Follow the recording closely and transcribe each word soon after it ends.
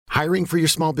Hiring for your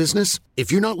small business?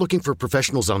 If you're not looking for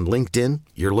professionals on LinkedIn,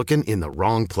 you're looking in the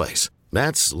wrong place.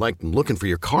 That's like looking for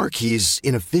your car keys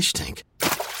in a fish tank.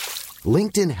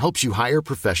 LinkedIn helps you hire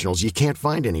professionals you can't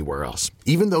find anywhere else,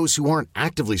 even those who aren't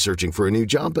actively searching for a new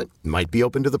job but might be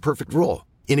open to the perfect role.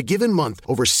 In a given month,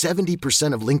 over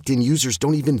 70% of LinkedIn users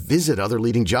don't even visit other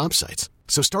leading job sites.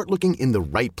 So start looking in the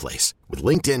right place. With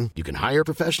LinkedIn, you can hire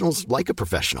professionals like a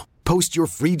professional. Post your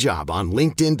free job on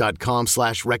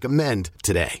linkedin.com/recommend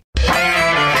today.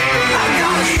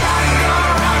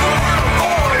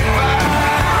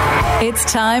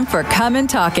 It's time for Come and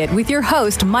Talk It with your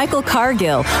host, Michael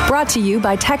Cargill, brought to you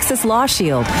by Texas Law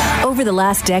Shield. Over the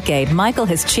last decade, Michael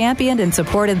has championed and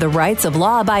supported the rights of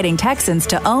law-abiding Texans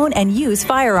to own and use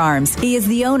firearms. He is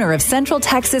the owner of Central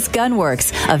Texas Gun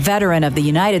Works, a veteran of the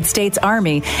United States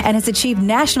Army, and has achieved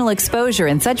national exposure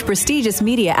in such prestigious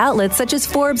media outlets such as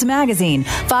Forbes Magazine,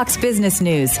 Fox Business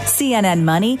News, CNN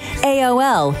Money,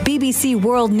 AOL, BBC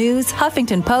World News,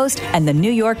 Huffington Post, and the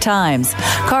New York Times.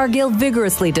 Cargill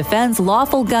vigorously defends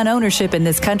lawful gun ownership in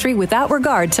this country without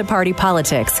regard to party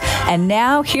politics. And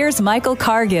now, here's Michael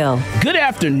Cargill. Good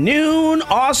afternoon,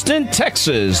 Austin,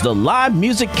 Texas, the live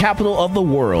music capital of the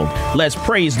world. Let's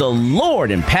praise the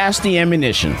Lord and pass the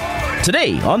ammunition.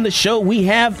 Today on the show, we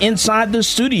have inside the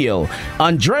studio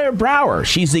Andrea Brower.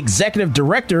 She's the executive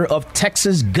director of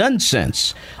Texas Gun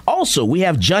Sense. Also, we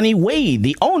have Johnny Wade,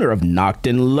 the owner of Knocked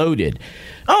and Loaded.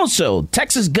 Also,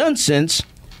 Texas Gun Sense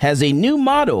has a new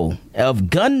motto of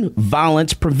gun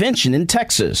violence prevention in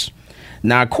Texas.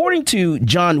 Now, according to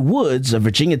John Woods, a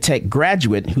Virginia Tech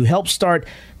graduate who helped start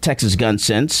Texas Gun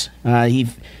Sense, he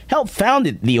helped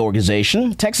founded the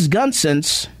organization. Texas Gun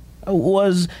Sense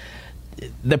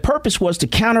the purpose was to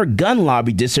counter gun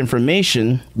lobby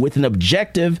disinformation with an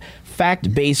objective,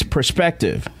 fact-based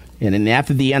perspective. And then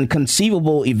after the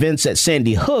inconceivable events at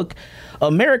Sandy Hook,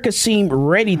 America seemed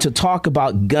ready to talk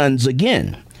about guns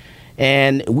again.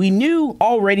 And we knew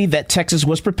already that Texas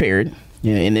was prepared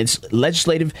in its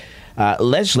legislature,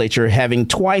 having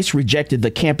twice rejected the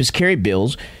campus carry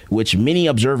bills, which many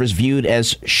observers viewed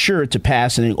as sure to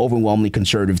pass in an overwhelmingly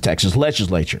conservative Texas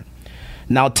legislature.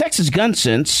 Now, Texas Gun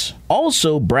Sense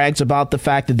also brags about the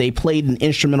fact that they played an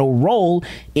instrumental role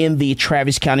in the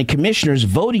Travis County commissioners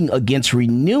voting against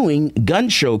renewing gun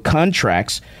show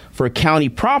contracts for county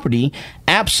property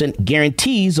absent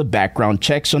guarantees of background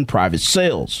checks on private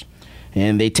sales.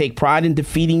 And they take pride in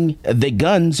defeating the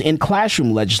guns in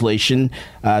classroom legislation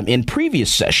in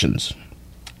previous sessions.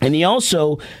 And they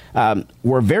also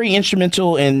were very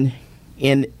instrumental in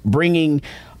bringing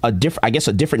a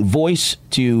different voice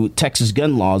to Texas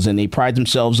gun laws. And they pride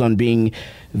themselves on being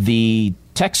the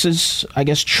Texas,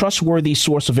 trustworthy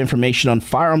source of information on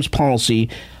firearms policy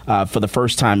for the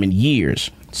first time in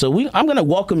years. So I'm going to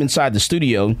welcome inside the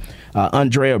studio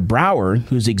Andrea Brower,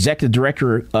 who's the executive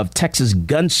director of Texas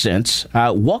Gun Sense.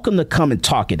 Welcome to Come and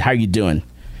Talk It. How are you doing?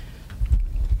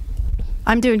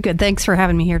 I'm doing good. Thanks for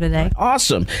having me here today.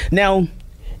 Awesome. Now,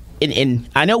 and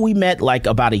I know we met like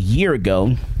about a year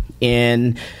ago,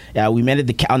 and we met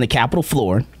on the Capitol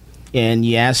floor, and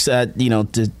you asked,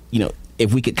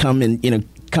 if we could come and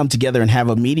come together and have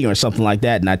a meeting or something like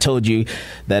that. And I told you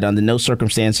that under no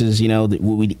circumstances, that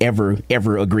we'd ever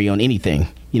agree on anything,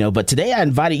 but today I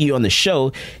invited you on the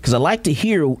show because I like to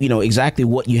hear, exactly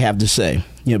what you have to say,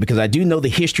 because I do know the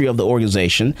history of the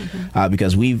organization,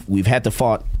 because we've had to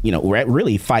fight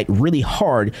really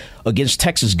hard against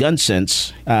Texas Gun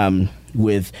Sense,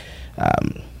 with,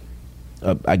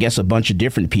 a bunch of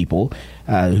different people,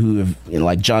 who have,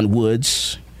 like John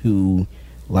Woods, who,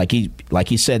 like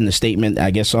he said in the statement, I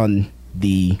guess on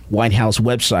the White House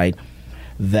website,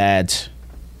 that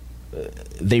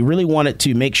they really wanted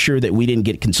to make sure that we didn't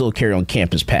get concealed carry on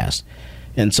campus passed.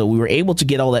 And so we were able to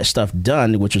get all that stuff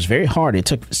done, which was very hard. It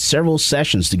took several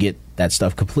sessions to get that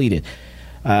stuff completed.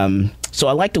 So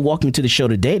I'd like to welcome you to the show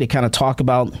today to kind of talk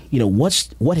about,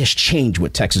 what has changed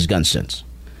with Texas Gun Sense.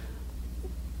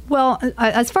 Well,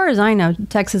 as far as I know,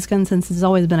 Texas Gun Sense has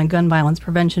always been a gun violence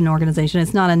prevention organization.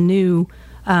 It's not a new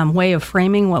way of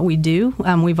framing what we do.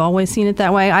 We've always seen it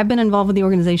that way. I've been involved with the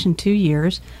organization 2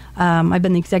 years. I've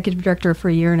been the executive director for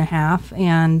a year and a half,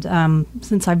 and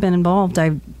since I've been involved,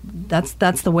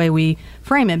 that's the way we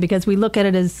frame it, because we look at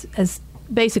it as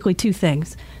basically two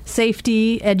things: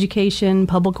 safety, education,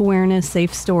 public awareness,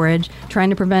 safe storage, trying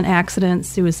to prevent accidents,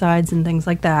 suicides, and things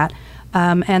like that.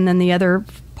 And then the other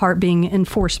part being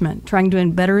enforcement, trying to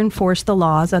better enforce the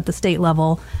laws at the state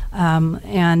level,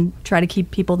 and try to keep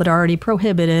people that are already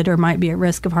prohibited or might be at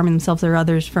risk of harming themselves or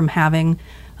others from having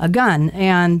a gun.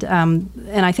 And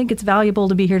I think it's valuable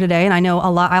to be here today. And I know a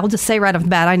lot. I'll just say right off the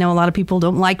bat, I know a lot of people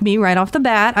don't like me right off the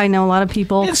bat. I know a lot of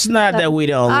people. It's not that we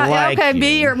don't like you. Okay,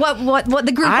 B or what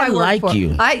the group I work like for.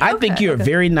 you. I think you're a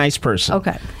very nice person.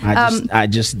 Okay. I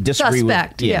just disagree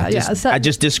suspect. with. I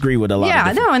just disagree with a lot.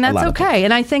 Yeah, and that's okay.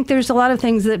 And I think there's a lot of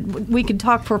things that we could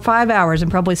talk for 5 hours and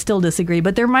probably still disagree.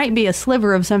 But there might be a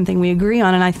sliver of something we agree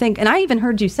on. And I think, and I even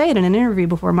heard you say it in an interview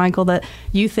before, Michael, that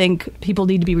you think people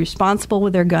need to be responsible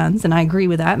with their guns, and I agree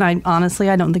with that. And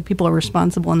I don't think people are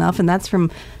responsible enough, and that's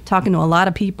from talking to a lot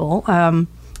of people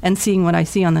and seeing what I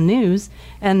see on the news.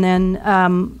 And then,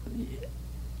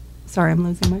 sorry, I'm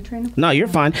losing my train of thought. No, you're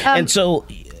fine. And so,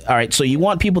 all right, so you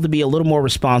want people to be a little more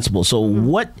responsible. So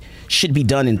what should be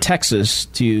done in Texas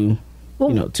to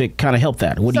to kind of help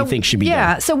that? What do you think should be done?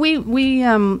 Yeah, so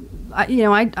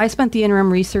I spent the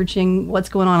interim researching what's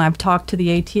going on. I've talked to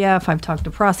the ATF. I've talked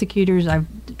to prosecutors. I've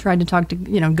tried to talk to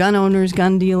gun owners,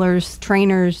 gun dealers,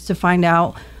 trainers to find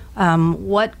out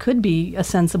what could be a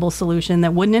sensible solution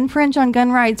that wouldn't infringe on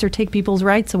gun rights or take people's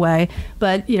rights away,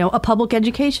 but a public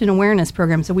education awareness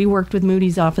program. So we worked with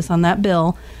Moody's office on that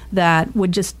bill that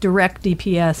would just direct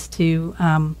DPS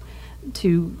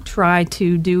to try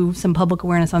to do some public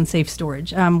awareness on safe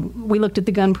storage. We looked at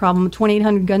the gun problem: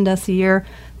 2,800 gun deaths a year,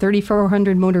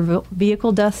 3,400 motor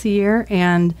vehicle deaths a year,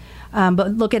 and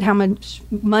but look at how much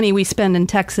money we spend in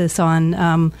Texas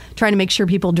on trying to make sure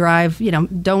people drive,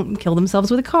 don't kill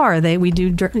themselves with a car. We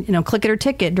do, click it or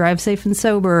ticket, drive safe and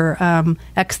sober,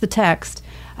 X the text.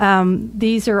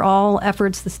 These are all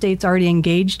efforts the state's already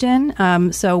engaged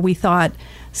in. So we thought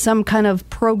some kind of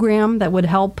program that would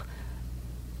help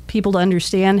people to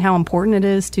understand how important it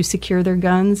is to secure their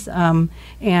guns,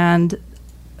 and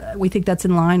we think that's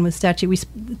in line with statute.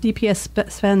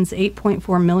 DPS spends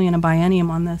 $8.4 million a biennium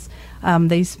on this.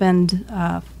 They spend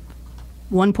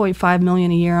 $1.5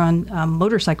 million a year on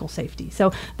motorcycle safety.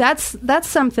 So that's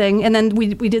something. And then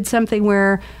we did something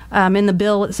where in the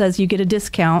bill it says you get a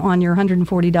discount on your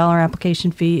 $140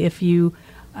 application fee if you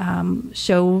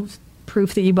show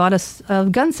proof that you bought a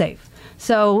gun safe.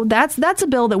 So that's a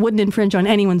bill that wouldn't infringe on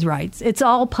anyone's rights. It's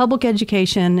all public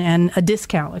education and a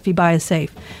discount if you buy a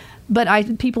safe.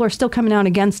 But people are still coming out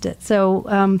against it.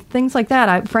 So things like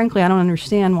that, frankly, I don't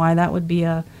understand why that would be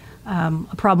a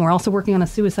problem. We're also working on a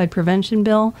suicide prevention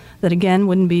bill that, again,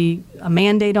 wouldn't be a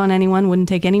mandate on anyone, wouldn't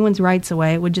take anyone's rights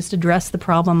away. It would just address the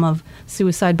problem of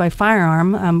suicide by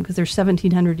firearm because there's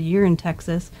 1,700 a year in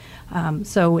Texas.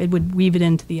 So it would weave it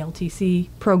into the LTC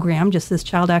program, just as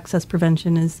child access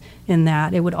prevention is in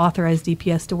that. It would authorize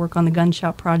DPS to work on the gun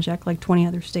shop project like 20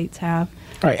 other states have.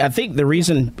 All right. I think the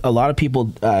reason a lot of people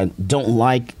don't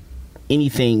like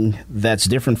anything that's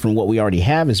different from what we already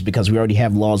have is because we already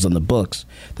have laws on the books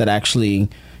that actually,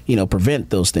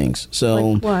 prevent those things. So,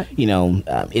 like what?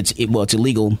 It's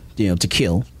illegal, to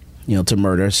kill. To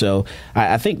murder. So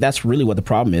I think that's really what the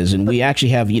problem is. And we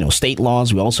actually have, state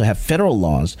laws. We also have federal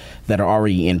laws that are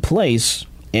already in place.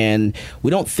 And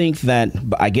we don't think that,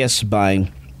 I guess,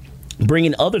 by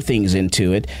bringing other things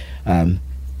into it,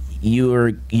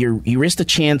 you risk the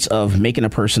chance of making a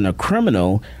person a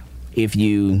criminal if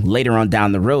you later on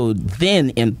down the road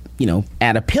then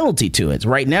add a penalty to it.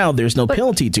 Right now, there's no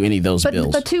penalty to any of those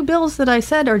bills. But the two bills that I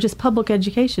said are just public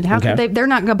education. How could they're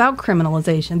not about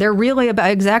criminalization. They're really about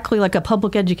exactly like a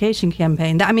public education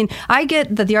campaign. I mean, I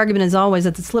get that the argument is always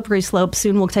that the slippery slope,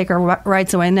 soon we'll take our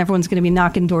rights away and everyone's going to be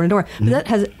knocking door to door. But that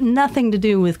has nothing to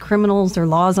do with criminals or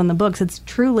laws on the books. It's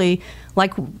truly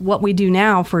like what we do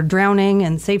now for drowning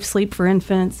and safe sleep for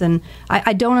infants. And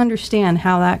I don't understand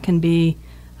how that can be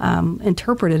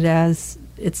interpreted as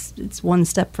it's one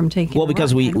step from taking. Well,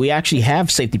 because we actually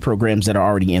have safety programs that are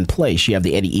already in place. You have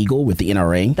the Eddie Eagle with the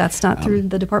NRA. That's not through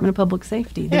the Department of Public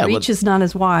Safety. The reach is not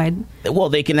as wide. Well,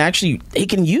 they can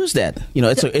use that.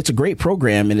 It's a great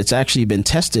program, and it's actually been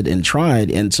tested and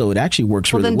tried, and so it actually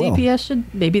works really well. Well, then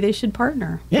DPS they should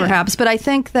partner, perhaps. But I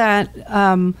think that,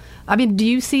 do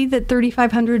you see that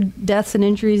 3,500 deaths and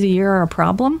injuries a year are a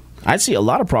problem? I see a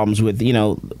lot of problems with,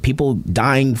 people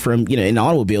dying from, in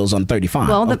automobiles on 35.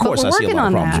 Well, of course, I see a lot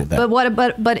of problems with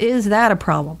that. But is that a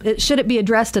problem? Should it be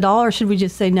addressed at all, or should we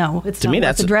just say no? It's not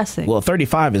worth addressing. Well,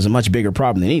 35 is a much bigger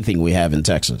problem than anything we have in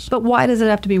Texas. But why does it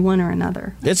have to be one or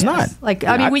another? It's not.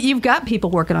 You've got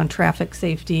people working on traffic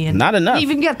safety, and not enough.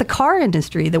 You've even got the car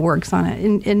industry that works on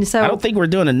it, and so I don't think we're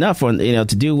doing enough on to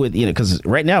do with because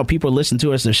right now people listen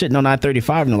to us, they're shitting on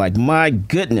I-35, and they're like, my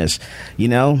goodness,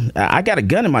 I got a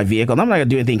gun in my vehicle, and I'm not going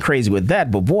to do anything crazy with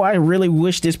that, but boy, I really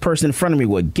wish this person in front of me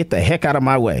would get the heck out of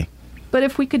my way. But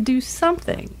if we could do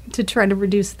something to try to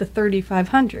reduce the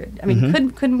 3,500, I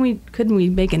mean, couldn't we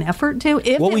make an effort to?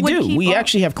 Well, we do. We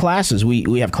actually have classes.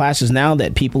 We have classes now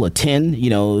that people attend.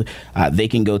 They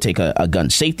can go take a gun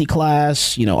safety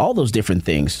class. All those different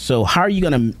things. So how are you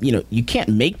going to? You can't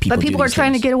make people. But people are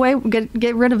trying to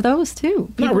get rid of those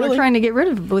too. People are trying to get rid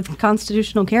of it with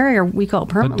constitutional carry, or we call it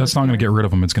permanent. That's not going to get rid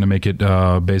of them. It's going to make it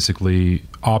basically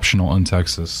optional in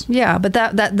Texas. Yeah, but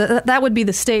that would be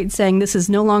the state saying this is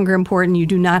no longer important. You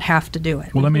do not have to do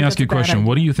it. Well, let me ask you a question.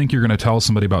 What do you think you're going to tell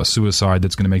somebody about suicide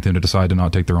that's going to make them decide to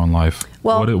not take their own life?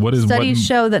 Well, studies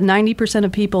show that 90%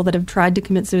 of people that have tried to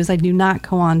commit suicide do not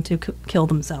go on to kill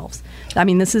themselves. I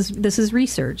mean, this is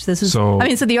research. So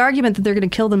the argument that they're going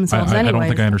to kill themselves anyway. I don't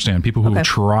think I understand. People who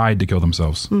tried to kill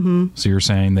themselves. Mm-hmm. So you're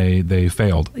saying they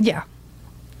failed? Yeah.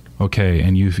 Okay,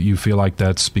 and you feel like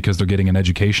that's because they're getting an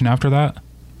education after that?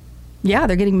 Yeah,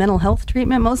 they're getting mental health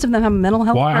treatment. Most of them have mental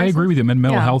health. Well, I agree with you.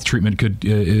 Mental health treatment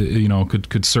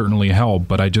could certainly help,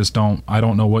 but I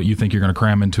don't know what you think you're going to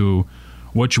cram into.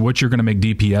 What you're going to make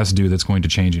DPS do that's going to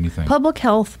change anything?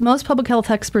 Most public health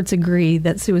experts agree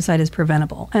that suicide is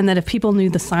preventable, and that if people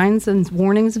knew the signs and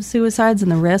warnings of suicides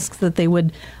and the risks, that they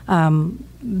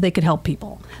could help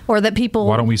people, or that people.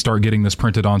 Why don't we start getting this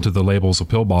printed onto the labels of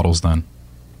pill bottles then?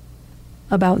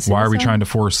 About suicide? Why are we trying to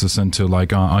force this into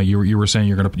you were saying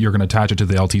you're gonna attach it to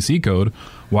the LTC code?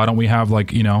 Why don't we have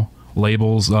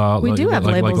labels? We do have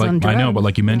labels on drugs. I know, but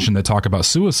like you mentioned, that talk about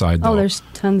suicide. Though. Oh, there's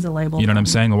tons of labels. You know what I'm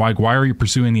saying? Why are you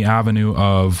pursuing the avenue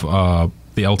of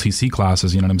the LTC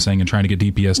classes? You know what I'm saying, and trying to get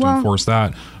DPS to enforce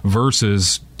that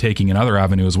versus taking another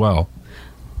avenue as well.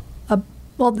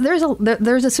 Well,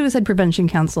 there's a Suicide Prevention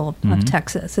Council of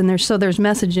Texas, and there's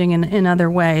messaging in other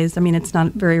ways. I mean, it's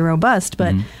not very robust,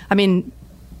 but I mean,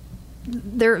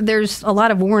 there's a lot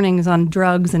of warnings on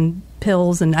drugs and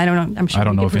pills, and I don't know. I'm sure I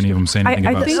don't know if any of them say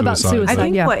anything about suicide. I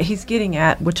think what he's getting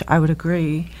at, which I would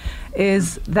agree,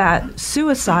 is that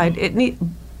suicide.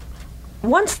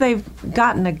 Once they've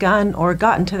gotten a gun or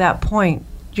gotten to that point,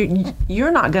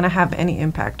 you're not going to have any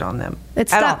impact on them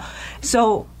at all.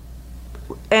 So.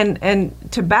 And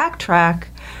to backtrack,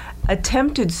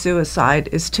 attempted suicide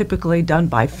is typically done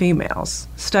by females.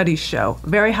 Studies show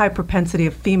very high propensity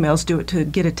of females do it to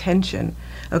get attention.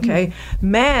 Okay,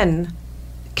 men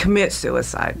commit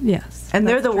suicide. Yes, and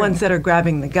they're the ones that are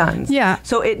grabbing the guns. Yeah.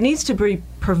 So it needs to be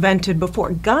prevented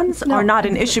before. Guns are not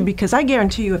an issue because I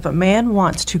guarantee you, if a man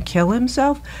wants to kill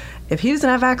himself, if he doesn't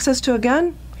have access to a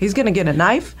gun, he's going to get a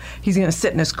knife. He's going to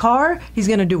sit in his car. He's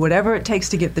going to do whatever it takes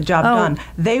to get the job done.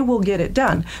 They will get it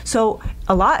done. So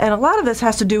a lot of this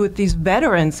has to do with these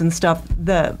veterans and stuff.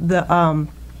 The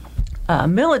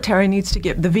military needs to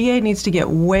the VA needs to get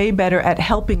way better at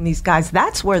helping these guys.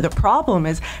 That's where the problem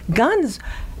is. Guns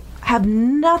have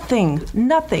nothing.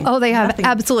 Oh, they have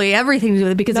absolutely everything to do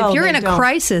with it. Because if you're in a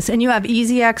crisis and you have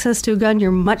easy access to a gun,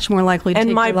 you're much more likely to take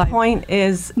your life.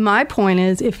 And my point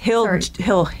is, if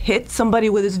he'll hit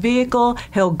somebody with his vehicle,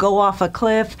 he'll go off a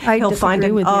cliff. He'll find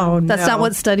it. That's not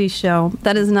what studies show.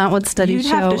 That is not what studies show.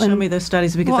 You'd have to show me those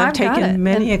studies because I've taken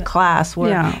many a class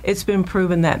where it's been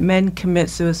proven that men commit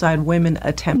suicide, women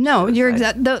attempt. No, you're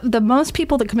exact. The most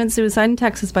people that commit suicide in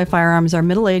Texas by firearms are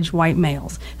middle-aged white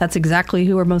males. That's exactly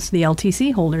who are most of the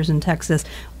LTC holders in Texas.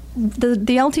 The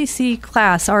LTC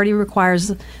class already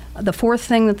requires, the fourth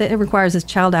thing that it requires is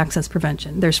child access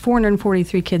prevention. There's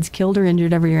 443 kids killed or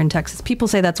injured every year in Texas. People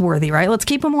say that's worthy, right? Let's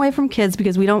keep them away from kids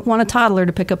because we don't want a toddler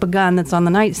to pick up a gun that's on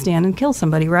the nightstand and kill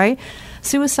somebody, right?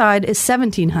 Suicide is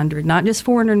 1,700, not just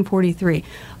 443.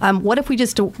 What if we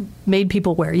just made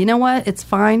people aware? You know what? It's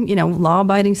fine,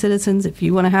 law-abiding citizens, if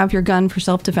you want to have your gun for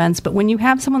self-defense. But when you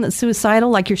have someone that's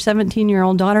suicidal, like your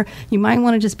 17-year-old daughter, you might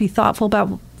want to just be thoughtful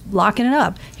about locking it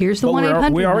up. Here's the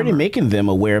 1-800 We're already making them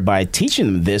aware by teaching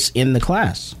them this in the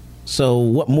class. So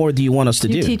what more do you want us to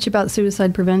do? You teach about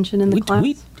suicide prevention in the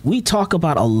class? We talk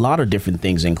about a lot of different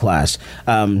things in class.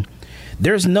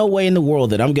 There's no way in the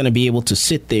world that I'm going to be able to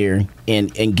sit there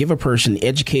and give a person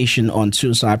education on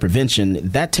suicide prevention.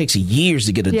 That takes years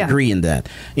to get a degree in that.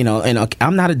 And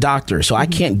I'm not a doctor, so I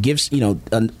can't give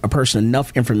a person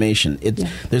enough information.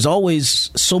 There's always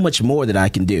so much more that I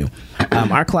can do.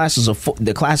 Our classes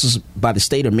the classes by the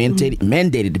state are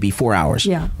mandated to be 4 hours.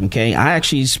 Yeah. Okay. I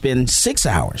actually spend 6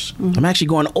 hours. I'm actually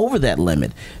going over that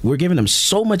limit. We're giving them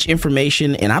so much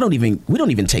information, and we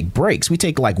don't even take breaks. We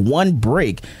take like one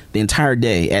break the entire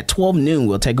day. At 12 noon,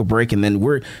 we'll take a break, and then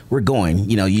we're going.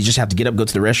 You just have to get up, go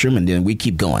to the restroom, and then we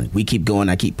keep going.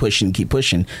 I keep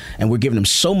pushing, and we're giving them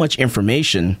so much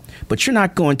information. But you're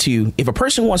not going to, if a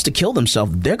person wants to kill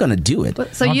themselves, they're going to do it.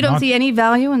 So you don't see any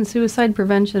value in suicide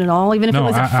prevention at all, even if it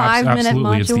was a 5-minute module?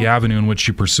 Absolutely. It's the avenue in which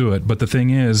you pursue it. But the thing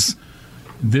is,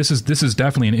 this is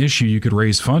definitely an issue you could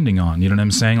raise funding on. You know what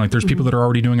I'm saying? Like, there's people that are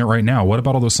already doing it right now. What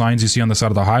about all those signs you see on the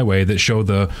side of the highway that show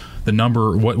the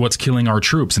number, what's killing our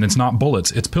troops? And it's not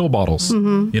bullets, it's pill bottles. You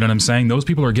know what I'm saying? Those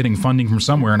people are getting funding from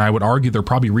somewhere, and I would argue they're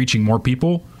probably reaching more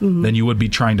people than you would be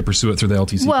trying to pursue it through the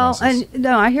LTC process.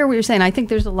 No, I hear what you're saying. I think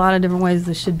there's a lot of different ways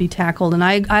this should be tackled, and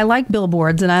I like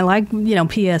billboards, and I like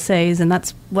PSAs, and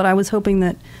that's what I was hoping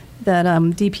that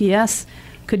DPS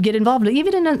could get involved,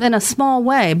 even in a small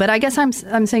way. But I guess I'm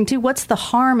saying too, what's the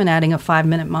harm in adding a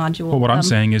 5-minute module? Well, what I'm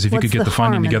saying is, if you could get the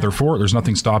funding together for it, there's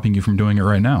nothing stopping you from doing it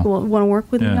right now. Well, want to work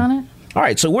with me on it? All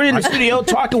right, so we're in the studio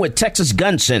talking with Texas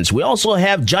Gun Sense. We also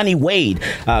have Johnny Wade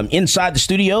inside the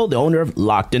studio, the owner of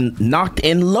Knocked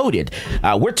and Loaded.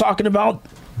 We're talking about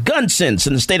gun sense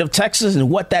in the state of Texas and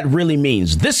what that really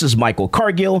means. This is Michael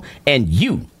Cargill, and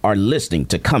you are listening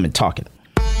to Come and Talk It.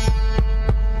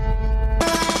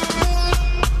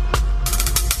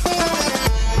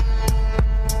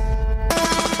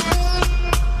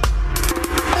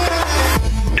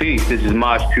 Peace, this is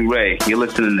Maj Toure. You're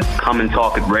listening to Come and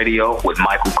Talk It Radio with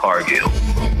Michael Cargill.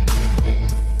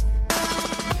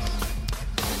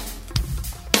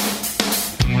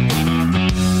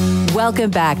 Welcome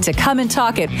back to Come and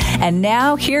Talk It. And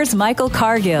now here's Michael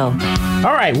Cargill.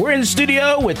 All right, we're in the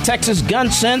studio with Texas Gun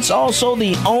Sense, also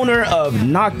the owner of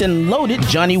Knocked and Loaded,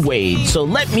 Johnny Wade. So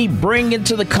let me bring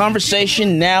into the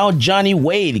conversation now Johnny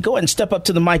Wade. Go ahead and step up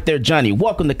to the mic there, Johnny.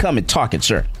 Welcome to Come and Talk It,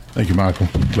 sir. Thank you, Michael.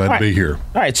 Glad to be here.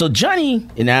 All right, so Johnny,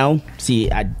 now,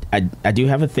 see, I do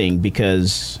have a thing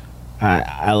because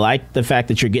I like the fact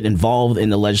that you're getting involved in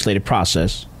the legislative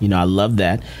process. I love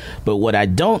that. But what I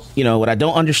don't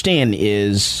understand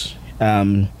is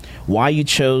why you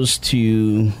chose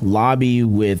to lobby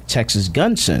with Texas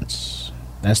Gun Sense.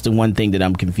 That's the one thing that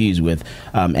I'm confused with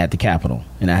at the Capitol.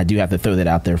 And I do have to throw that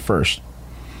out there first.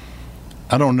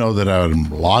 I don't know that I'm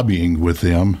lobbying with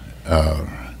them.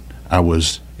 I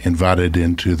was invited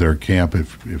into their camp,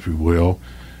 if you will,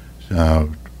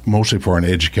 mostly for an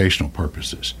educational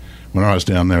purposes. When I was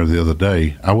down there the other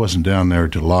day, I wasn't down there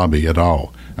to lobby at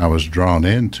all. I was drawn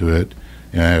into it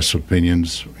and asked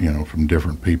opinions, from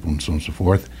different people and so on and so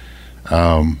forth.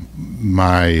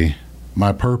 My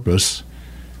purpose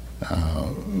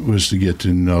was to get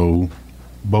to know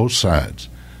both sides.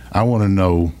 I want to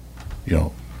know,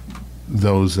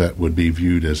 those that would be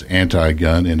viewed as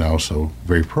anti-gun and also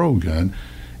very pro-gun.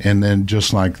 And then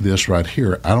just like this right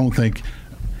here, I don't think,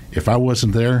 if I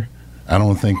wasn't there, I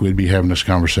don't think we'd be having this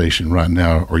conversation right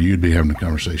now, or you'd be having a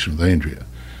conversation with Andrea.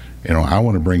 I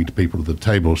want to bring the people to the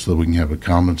table so that we can have a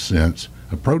common sense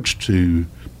approach to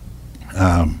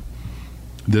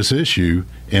this issue.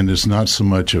 And it's not so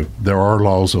much there are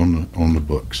laws on the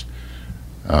books.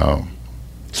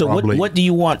 So what do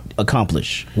you want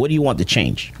accomplished? What do you want to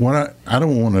change? Well, I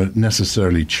don't want to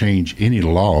necessarily change any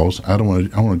laws. I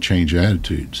want to change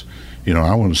attitudes.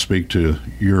 I want to speak to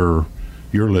your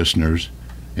listeners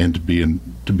and to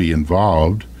be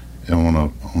involved on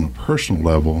a personal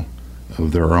level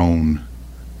of their own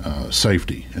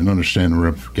safety and understand the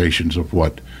ramifications of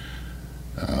what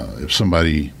if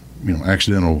somebody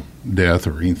accidental death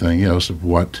or anything else, of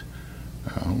what's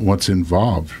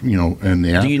involved, in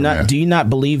the aftermath. Do you not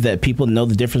believe that people know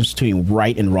the difference between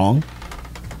right and wrong?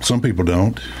 Some people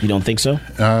don't. You don't think so?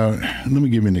 Let me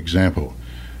give you an example.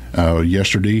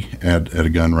 Yesterday at a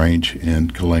gun range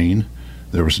in Killeen,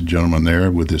 there was a gentleman there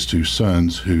with his two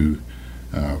sons who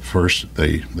first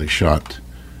they shot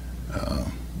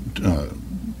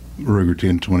Ruger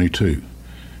 1022.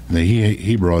 And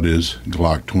he brought his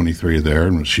Glock 23 there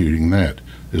and was shooting that.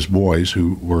 His boys,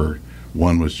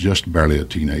 one was just barely a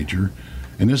teenager,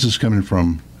 and this is coming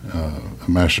from a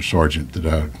master sergeant that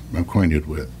I'm acquainted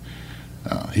with.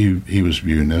 He was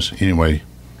viewing this. Anyway,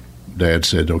 Dad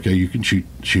said, okay, you can shoot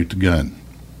the gun.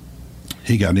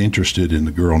 He got interested in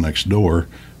the girl next door,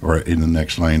 or in the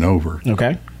next lane over.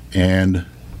 Okay. And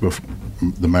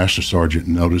the master sergeant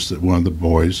noticed that one of the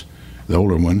boys, the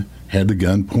older one, had the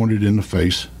gun pointed in the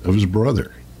face of his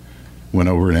brother. Went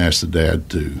over and asked the dad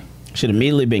to... Should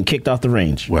immediately been kicked off the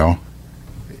range. Well,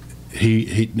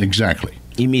 he exactly.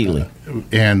 Immediately.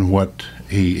 And what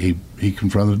he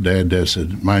confronted Dad. Dad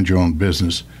said, mind your own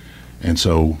business. And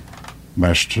so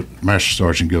Master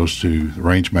Sergeant goes to the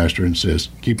range master and says,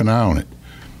 keep an eye on it.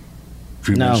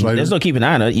 No, there's no keep an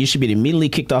eye on it. You should be immediately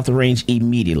kicked off the range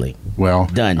immediately. Well,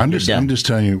 done. I'm just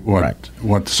telling you what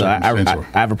the circumstances were.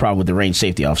 I have a problem with the range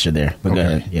safety officer there. But okay. Go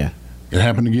ahead. Yeah. It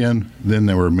happened again. Then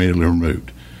they were immediately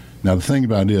removed. Now the thing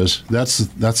about it is that's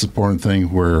the important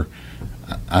thing where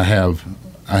I have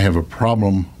a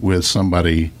problem with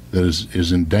somebody that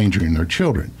is endangering their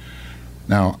children.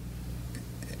 Now,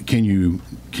 can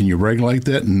you regulate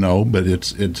that? No, but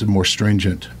it's a more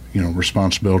stringent,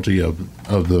 responsibility of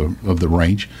the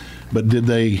range. But did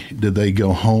they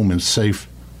go home and safe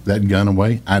that gun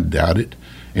away? I doubt it.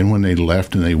 And when they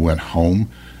left and they went home,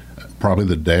 probably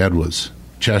the dad was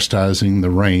chastising the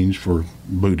range for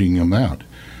booting them out.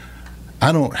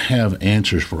 I don't have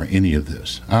answers for any of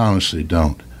this. I honestly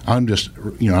don't. I'm just,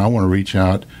 I want to reach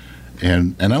out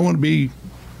and I want to be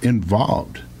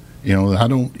involved.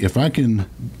 If I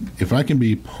can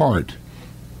be part,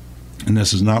 and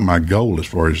this is not my goal as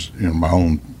far as my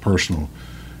own personal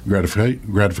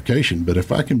gratification, but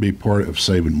if I can be part of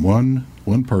saving one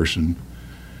person,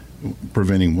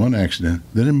 preventing one accident,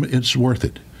 then it's worth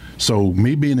it. So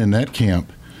me being in that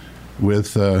camp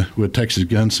with Texas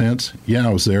Gun Sense, yeah,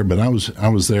 I was there, but I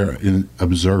was there in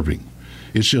observing.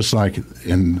 It's just like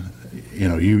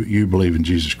you believe in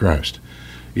Jesus Christ.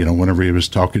 Whenever he was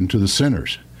talking to the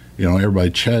sinners,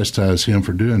 everybody chastised him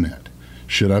for doing that.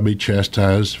 Should I be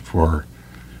chastised for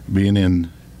being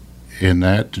in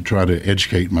that to try to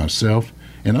educate myself?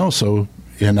 And also,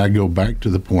 and I go back to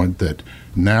the point that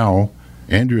now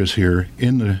Andrea is here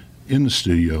in the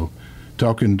studio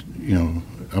talking,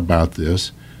 about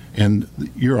this, and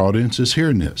your audience is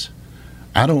hearing this.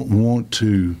 I don't want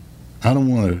to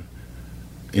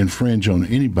infringe on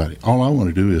anybody. All I want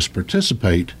to do is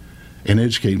participate and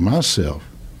educate myself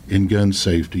in gun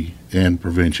safety and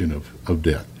prevention of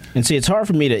death. And see, it's hard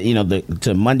for me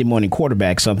to Monday morning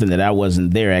quarterback something that I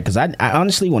wasn't there at, because I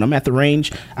honestly, when I'm at the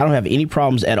range, I don't have any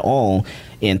problems at all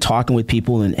in talking with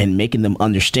people and making them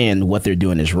understand what they're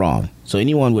doing is wrong. So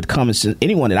anyone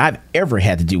that I've ever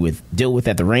had to deal with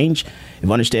at the range,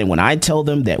 if understand when I tell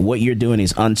them that what you're doing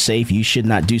is unsafe, you should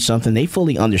not do something, they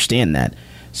fully understand that.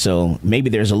 So maybe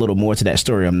there's a little more to that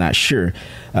story. I'm not sure.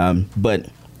 But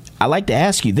I like to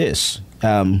ask you this.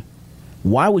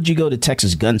 Why would you go to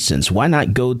Texas Gun Sense? Why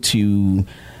not go to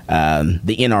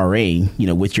the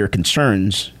NRA, with your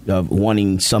concerns of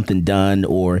wanting something done,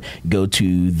 or go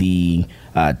to the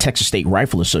Texas State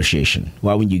Rifle Association?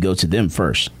 Why wouldn't you go to them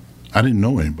first? I didn't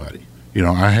know anybody.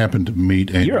 I happened to meet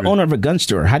Andrea. You're owner of a gun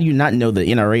store. How do you not know the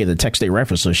NRA or the Texas State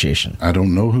Rifle Association? I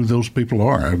don't know who those people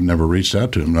are. I've never reached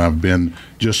out to them. I've been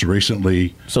just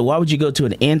recently. So why would you go to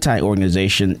an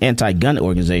anti-gun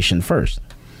organization first?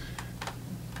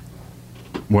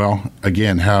 Well,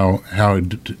 again, how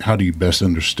do you best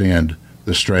understand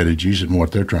the strategies and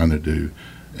what they're trying to do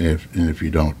if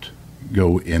you don't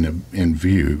go in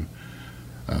view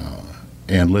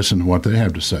and listen to what they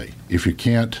have to say? If you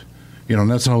can't, and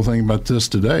that's the whole thing about this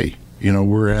today.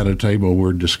 We're at a table,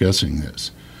 we're discussing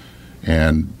this,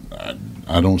 and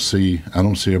I don't see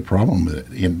a problem with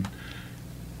it.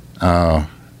 I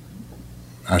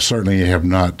certainly have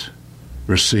not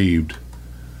received.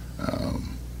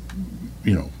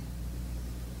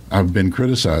 I've been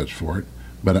criticized for it,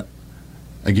 but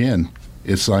again,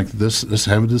 it's like this. Let's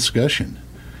have a discussion,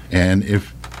 and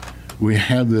if we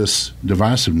have this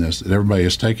divisiveness that everybody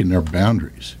is taking their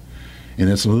boundaries, and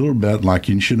it's a little bit like,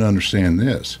 you should understand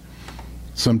this.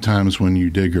 Sometimes when you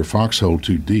dig your foxhole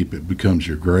too deep, it becomes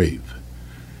your grave,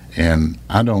 and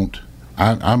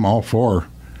I'm all for.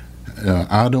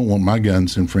 I don't want my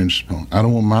guns infringed upon. I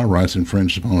don't want my rights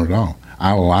infringed upon at all.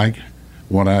 I like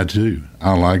what I do.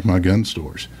 I like my gun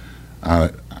stores.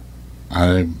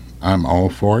 I'm all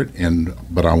for it,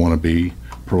 but I want to be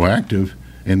proactive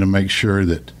and to make sure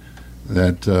that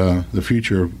the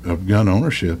future of gun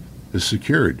ownership is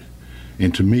secured.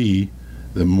 And to me,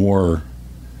 the more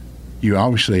you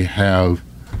obviously have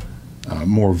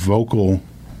more vocal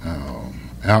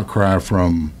outcry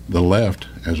from the left,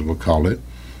 as we'll call it,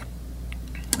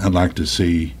 I'd like to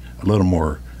see a little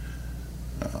more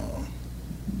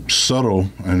subtle,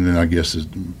 and then I guess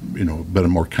but a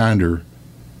more kinder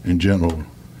and gentle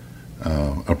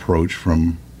approach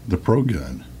from the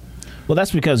pro-gun. Well,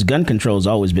 that's because gun control has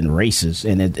always been racist,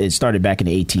 and it started back in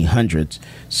the 1800s.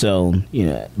 So,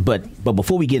 but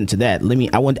before we get into that,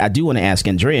 I do want to ask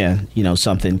Andrea,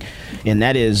 something, and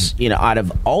that is, out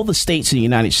of all the states in the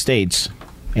United States,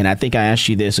 and I think I asked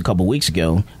you this a couple weeks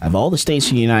ago, of all the states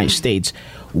in the United States,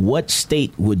 what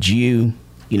state would you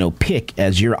pick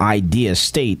as your ideal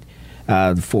state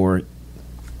for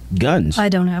guns? I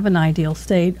don't have an ideal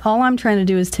state. All I'm trying to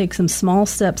do is take some small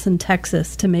steps in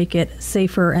Texas to make it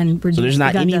safer and reduce. So there's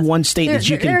not any one state that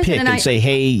you can pick and say,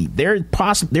 "Hey, they're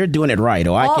doing it right,"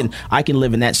 or I can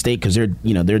live in that state because they're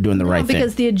doing the right thing.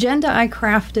 Because the agenda I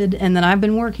crafted and that I've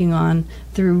been working on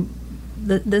through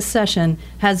this session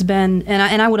has been,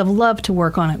 and I would have loved to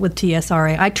work on it with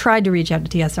TSRA. I tried to reach out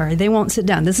to TSRA. They won't sit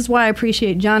down. This is why I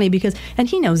appreciate Johnny, and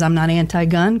he knows I'm not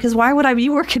anti-gun, because why would I be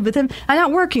working with him? I'm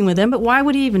not working with him, but why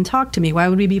would he even talk to me? Why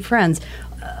would we be friends?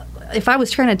 if I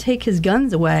was trying to take his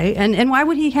guns away, and why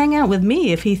would he hang out with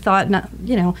me if he thought not,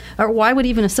 or why would he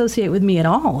even associate with me at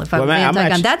all if I was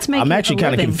anti-gun? That's making I'm actually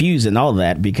kind of confused in all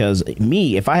that, because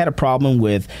if I had a problem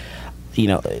with,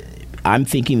 I'm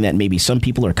thinking that maybe some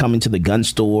people are coming to the gun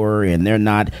store and they're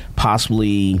not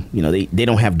possibly, they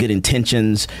don't have good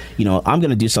intentions. I'm going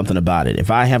to do something about it.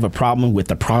 If I have a problem with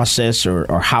the process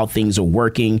or how things are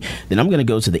working, then I'm going to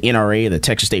go to the NRA or the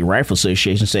Texas State Rifle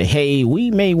Association and say, hey, we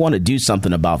may want to do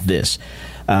something about this.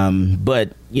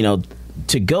 But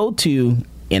to go to,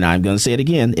 and I'm going to say it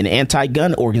again, an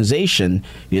anti-gun organization,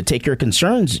 you take your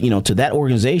concerns, to that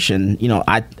organization.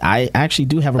 I actually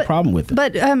do have a problem with it.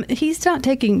 But he's not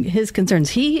taking his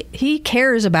concerns. He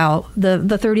cares about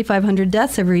the 3,500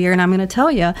 deaths every year, and I'm going to tell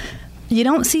you, you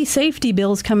don't see safety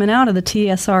bills coming out of the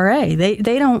TSRA.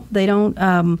 They don't.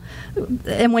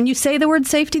 And when you say the word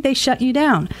safety, they shut you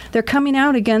down. They're coming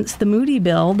out against the Moody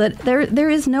bill that there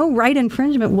is no right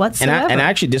infringement whatsoever. And I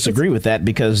actually disagree with that,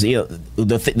 because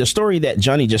the story that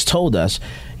Johnny just told us,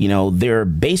 there are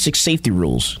basic safety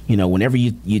rules. Whenever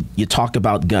you talk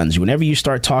about guns, whenever you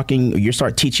start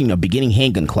teaching a beginning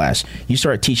handgun class, you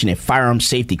start teaching a firearm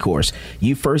safety course,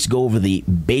 you first go over the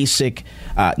basic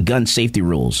gun safety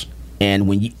rules. And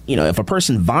when if a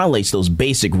person violates those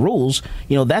basic rules,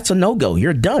 that's a no-go.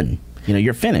 You're done.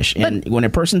 You're finished. And when a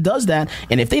person does that,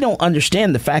 and if they don't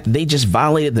understand the fact that they just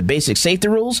violated the basic safety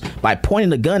rules by pointing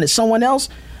the gun at someone else,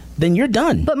 then you're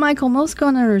done. But, Michael, most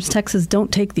gun owners in Texas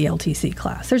don't take the LTC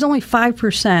class. There's only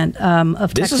 5%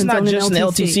 of Texans. This is not just an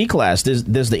LTC class. There's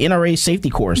the NRA safety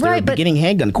course. There are beginning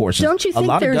handgun courses. Don't you think a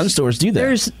lot of gun stores do that?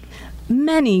 There's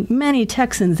many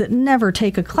Texans that never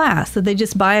take a class, that they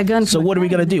just buy a gun. So what are we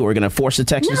going to do? We're going to force the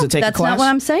Texans to take a class? That's not what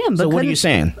I'm saying. So what are you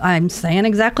saying? I'm saying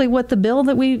exactly what the bill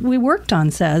that we worked on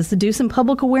says, to do some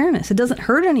public awareness. It doesn't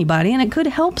hurt anybody, and it could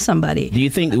help somebody. Do you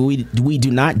think we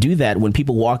do not do that when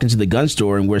people walk into the gun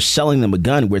store and we're selling them a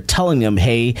gun? We're telling them,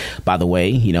 hey, by the way,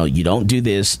 you don't do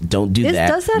this, don't do that.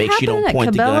 Does that Make happen sure you don't point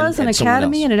at the gun Cabela's and at someone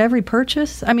Academy else. and at every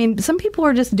purchase? I mean, some people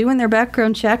are just doing their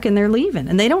background check and they're leaving,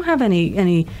 and they don't have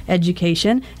any education,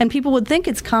 and people would think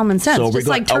it's common sense. So just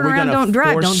like turn around, don't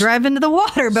drive into the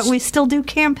water, but we still do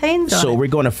campaigns on it. So we're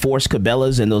going to force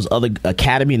Cabela's and those other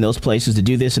Academy and those places to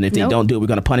do this, and if they don't do it, we're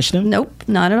going to punish them? Nope,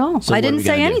 not at all. So I didn't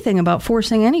say anything about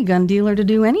forcing any gun dealer to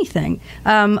do anything.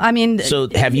 So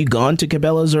have you gone to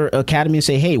Cabela's or Academy and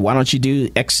say, hey, why don't you do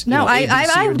X? No,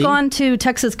 I've gone to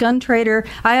Texas Gun Trader.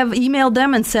 I have emailed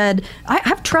them and said,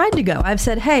 I've tried to go. I've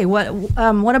said, hey,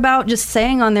 what about just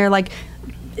saying on there, like,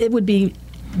 it would be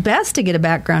best to get a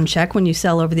background check when you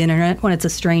sell over the internet when it's a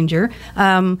stranger,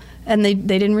 and they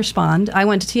didn't respond. I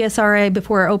went to TSRA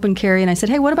before open carry, and I said,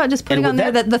 hey, what about just putting on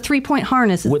there that the 3-point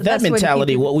harness is with the best that way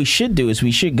mentality? to keep What we should do is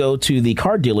we should go to the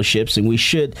car dealerships and we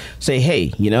should say,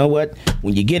 hey, you know what,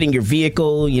 when you get in your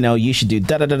vehicle, you should do at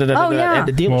the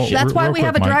dealership. Well, that's why we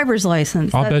have a driver's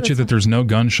license. I'll bet you that there's no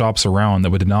gun shops around that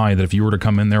would deny that if you were to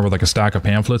come in there with like a stack of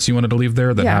pamphlets you wanted to leave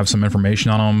there that have some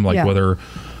information on them, like whether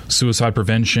suicide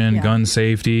prevention, gun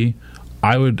safety,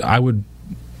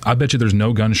 I bet you there's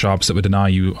no gun shops that would deny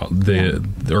you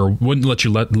or wouldn't let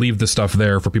you leave the stuff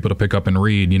there for people to pick up and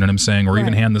read, you know what I'm saying, or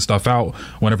even hand the stuff out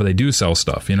whenever they do sell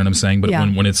stuff, you know what I'm saying. But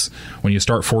when you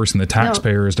start forcing the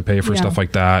taxpayers to pay for stuff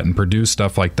like that and produce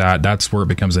stuff like that, that's where it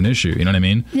becomes an issue, you know what I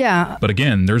mean? Yeah. But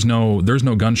again, there's no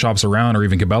gun shops around, or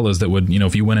even Cabela's that would,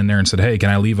 if you went in there and said, hey,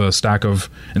 can I leave a stack of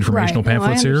informational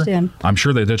pamphlets here? I'm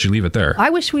sure they'd let you leave it there.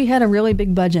 I wish we had a really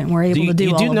big budget and we're able to do all of these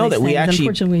things. You do know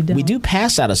that we do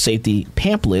pass out a safety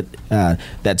pamphlet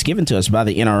that's given to us by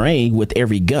the NRA with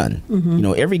every gun.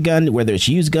 Mm-hmm. Every gun, whether it's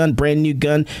used gun, brand new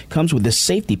gun, comes with this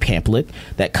safety pamphlet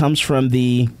that comes from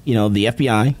the the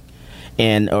FBI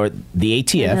or the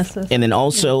ATF, and then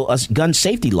also a gun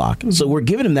safety lock. Mm-hmm. So we're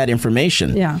giving them that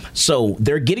information. Yeah. So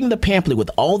they're getting the pamphlet with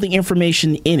all the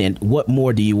information in it. What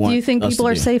more do you want? Do you think people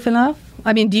are safe enough?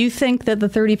 I mean, do you think that the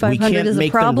 3,500 is a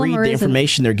problem? We can't make them read the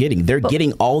information they're getting. They're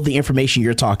getting all the information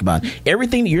you're talking about.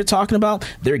 Everything that you're talking about,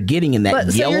 they're getting in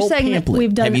that yellow pamphlet.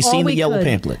 We've done have you seen the yellow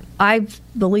pamphlet? I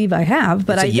believe I have,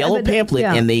 but it's a yellow pamphlet,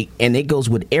 and it goes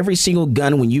with every single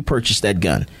gun when you purchase that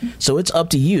gun. So it's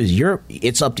up to you.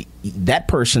 It's up to that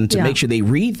person to make sure they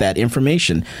read that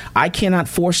information. I cannot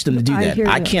force them to do that.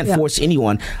 I can't force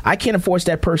anyone. I can't force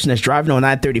that person that's driving on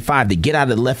I-35 to get out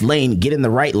of the left lane, get in the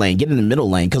right lane, get in the middle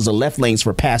lane, because the left lanes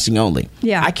for passing only.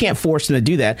 Yeah. I can't force them to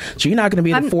do that. So you're not going to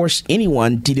be able to force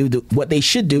anyone to do what they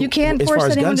should do. You can't as force far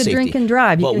as anyone gun to safety. drink and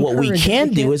drive. But what we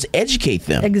can do is educate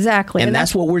them. Exactly. And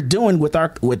that's what we're doing with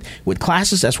our with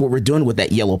classes. That's what we're doing with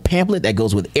that yellow pamphlet that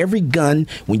goes with every gun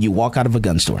when you walk out of a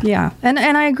gun store. Yeah. And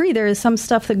I agree. There is some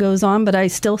stuff that goes on, but I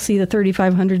still see the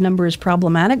 3,500 number is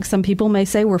problematic. Some people may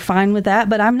say we're fine with that,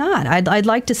 but I'm not. I'd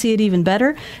like to see it even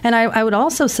better. And I would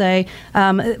also say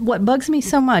what bugs me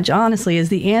so much, honestly, is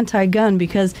the anti-gun,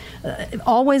 because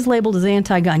always labeled as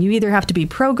anti-gun. You either have to be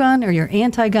pro-gun or you're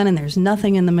anti-gun, and there's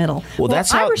nothing in the middle. Well,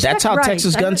 that's how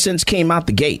Texas Gun Sense came out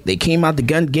the gate. They came out the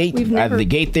gun gate, the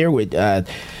gate there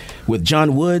with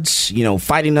John Woods,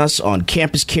 fighting us on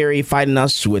campus carry, fighting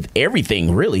us with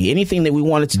everything, really. Anything that we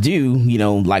wanted to do,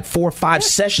 like 4 or 5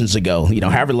 sessions ago,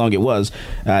 however long it was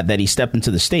that he stepped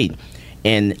into the state.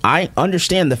 And I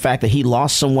understand the fact that he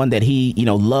lost someone that he,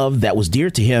 loved, that was dear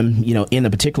to him, in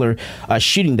a particular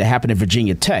shooting that happened at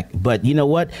Virginia Tech. But you know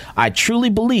what? I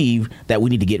truly believe that we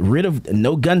need to get rid of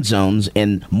no gun zones,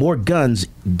 and more guns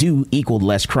do equal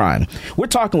less crime. We're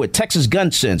talking with Texas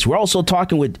Gun Sense. We're also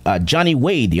talking with Johnny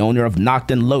Wade, the owner of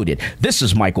Knocked and Loaded. This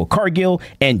is Michael Cargill,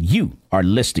 and you are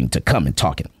listening to Come and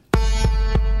Talk It.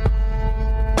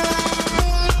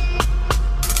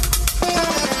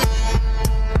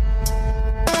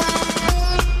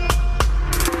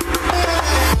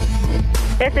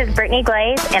 This is Brittany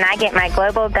Glaze, and I get my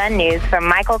global gun news from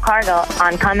Michael Cargill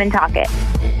on Come and Talk It.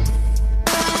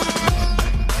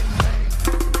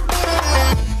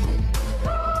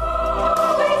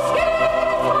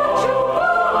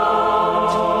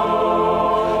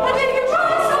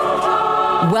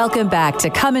 Welcome back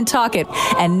to Come and Talk It.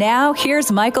 And now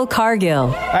here's Michael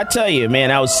Cargill. I tell you,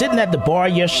 man, I was sitting at the bar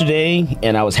yesterday,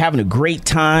 and I was having a great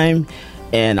time.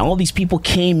 And all these people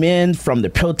came in from the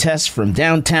protests from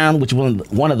downtown, which was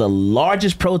one of the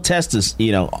largest protests,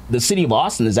 the city of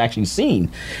Austin has actually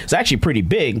seen. It's actually pretty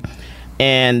big.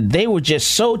 And they were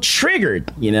just so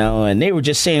triggered, and they were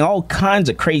just saying all kinds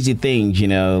of crazy things,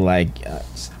 like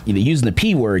using the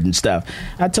P word and stuff.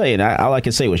 I tell you, all I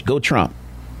can say was go Trump.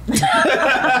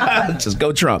 Just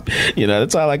go Trump.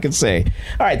 That's all I can say.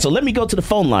 All right, so let me go to the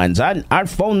phone lines. Our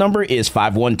phone number is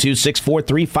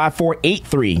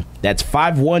 512-643-5483. That's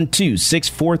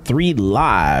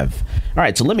 512-643-LIVE. All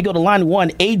right, so let me go to line 1.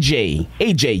 AJ,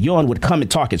 you're on with Come and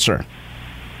Talk It, sir.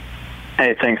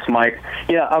 Hey, thanks, Mike.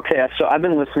 Yeah, okay, so I've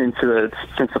been listening to it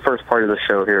since the first part of the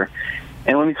show here.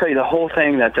 And let me tell you, the whole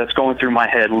thing that's going through my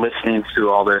head listening to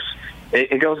all this,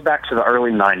 it goes back to the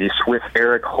early 90s with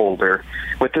Eric Holder,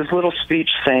 with his little speech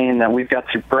saying that we've got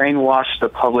to brainwash the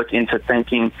public into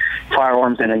thinking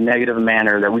firearms in a negative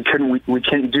manner, that we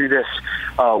can't do this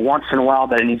once in a while,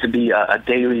 that it needs to be a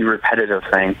daily repetitive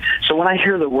thing. So when I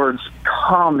hear the words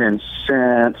common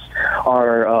sense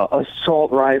or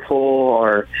assault rifle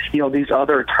or, these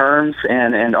other terms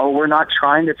and we're not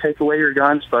trying to take away your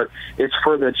guns, but it's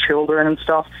for the children and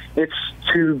stuff, it's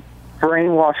to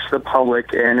brainwash the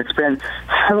public, and it's been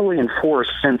heavily enforced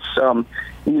since the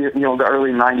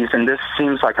early 90s, and this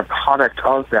seems like a product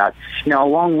of that.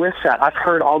 Along with that, I've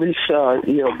heard all these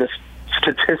this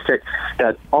statistic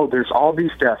that there's all these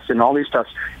deaths and all these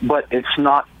deaths, but it's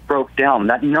not broke down.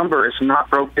 That number is not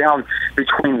broke down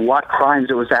between what crimes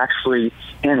it was actually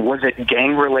in. Was it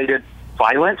gang-related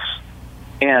violence?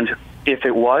 And if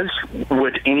it was,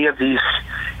 would any of these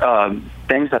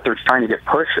things that they're trying to get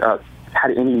pushed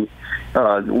had any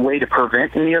way to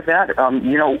prevent any of that?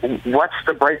 What's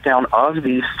the breakdown of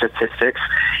these statistics?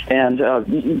 And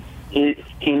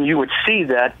you would see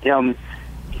that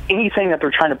anything that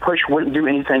they're trying to push wouldn't do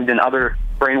anything than other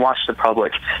brainwash the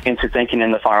public into thinking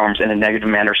in the firearms in a negative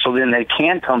manner. So then they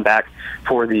can come back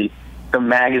for the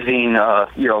magazine,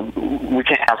 we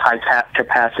can't have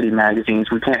high-capacity magazines.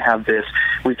 We can't have this.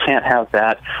 We can't have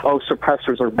that.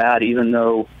 Suppressors are bad, even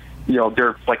though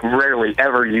they're like rarely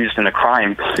ever used in a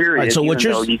crime, period. Right, so what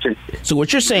you're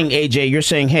saying, AJ, you're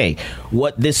saying, hey,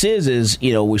 what this is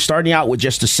we're starting out with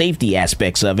just the safety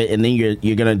aspects of it, and then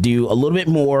you're going to do a little bit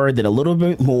more, then a little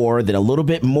bit more, then a little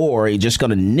bit more. You're just going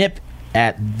to nip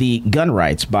at the gun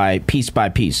rights by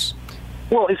piece.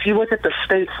 Well, if you look at the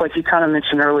states, like you kind of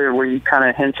mentioned earlier, where you kind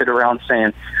of hinted around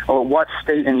saying, what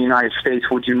state in the United States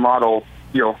would you model,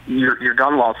 your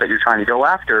gun laws that you're trying to go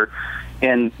after?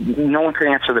 And no one could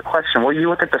answer the question. Well, you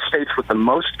look at the states with the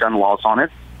most gun laws on it,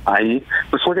 i.e.,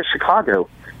 let's look at Chicago.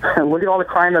 Look at all the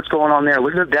crime that's going on there.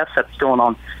 Look at the deaths that's going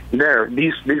on there.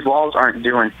 These laws aren't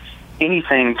doing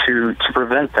anything to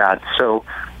prevent that. So,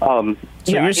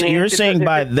 you're saying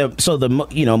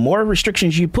more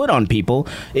restrictions you put on people,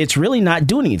 it's really not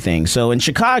doing anything. So in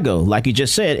Chicago, like you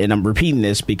just said, and I'm repeating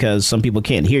this because some people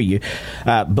can't hear you,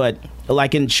 but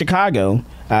like in Chicago,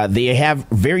 they have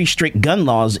very strict gun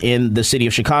laws in the city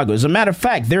of Chicago. As a matter of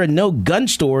fact, there are no gun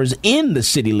stores in the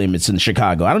city limits in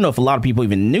Chicago. I don't know if a lot of people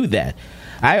even knew that.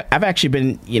 I've actually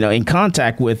been, in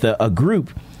contact with a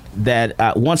group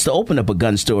that wants to open up a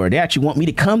gun store. They actually want me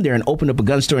to come there and open up a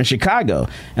gun store in Chicago.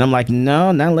 And I'm like,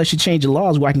 no, not unless you change the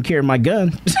laws where I can carry my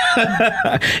gun.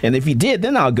 And if you did,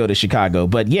 then I'll go to Chicago.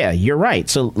 But yeah, you're right.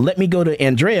 So let me go to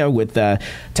Andrea with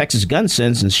Texas Gun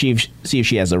Sense and see if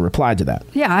she has a reply to that.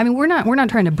 Yeah, I mean, we're not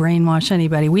trying to brainwash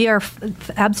anybody. We are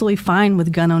absolutely fine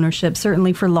with gun ownership,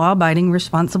 certainly for law-abiding,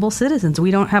 responsible citizens.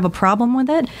 We don't have a problem with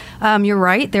it. You're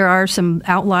right. There are some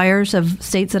outliers of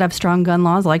states that have strong gun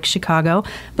laws, like Chicago.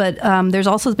 But there's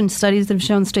also been studies that have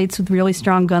shown states with really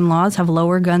strong gun laws have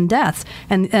lower gun deaths.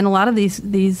 And a lot of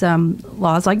these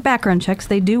laws, like background checks,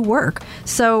 they do work.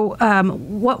 So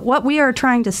what we are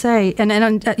trying to say,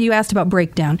 and you asked about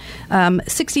breakdown,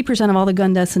 60% of all the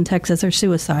gun deaths in Texas are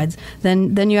suicides.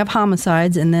 Then you have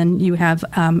homicides, and then you have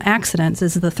accidents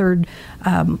as the third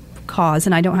cause,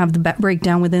 and I don't have the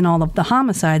breakdown within all of the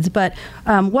homicides, but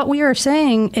what we are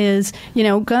saying is,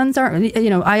 guns aren't,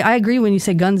 I agree when you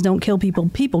say guns don't kill people,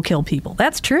 people kill people.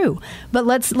 That's true. But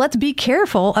let's be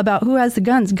careful about who has the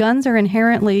guns. Guns are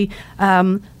inherently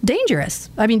dangerous.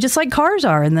 I mean, just like cars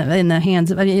are in the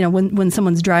hands of, when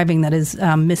someone's driving that is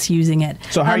misusing it.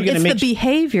 So how are you going to make the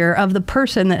behavior of the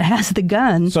person that has the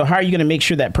gun. So how are you going to make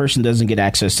sure that person doesn't get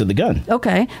access to the gun?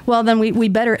 Okay. Well, then we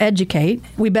better educate.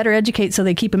 We better educate so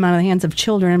they keep them out of the hands of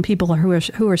children and people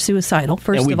who are suicidal.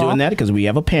 First of all, and we're doing that because we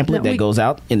have a pamphlet that goes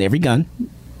out in every gun.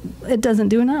 It doesn't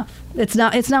do enough. It's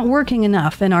not working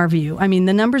enough in our view. I mean,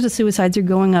 the numbers of suicides are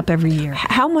going up every year.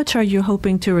 How much are you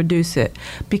hoping to reduce it?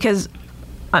 Because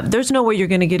there's no way you're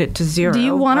going to get it to zero. Do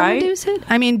you want to reduce it?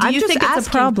 I mean, do you think it's a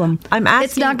problem? I'm asking.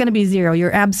 It's not going to be zero.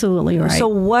 You're absolutely right.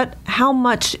 So how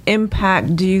much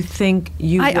impact do you think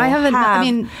you will have? I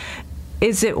mean,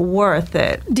 is it worth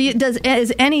it?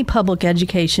 Is any public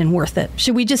education worth it?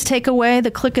 Should we just take away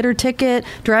the click it or ticket,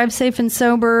 drive safe and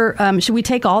sober? Should we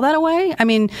take all that away? I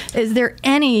mean, is there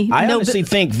any? I honestly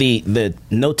think the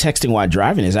no texting while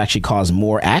driving has actually caused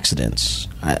more accidents.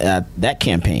 That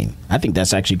campaign, I think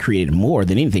that's actually created more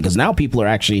than anything, because now people are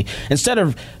actually, instead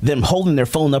of them holding their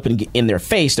phone up in their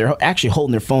face, they're actually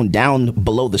holding their phone down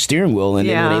below the steering wheel, and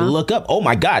then when they look up, oh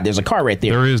my God, there's a car right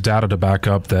there. There is data to back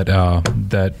up that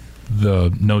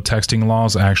the no texting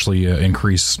laws actually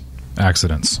increase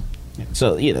accidents.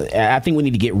 So I think we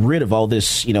need to get rid of all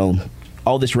this,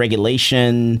 all this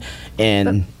regulation,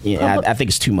 and I think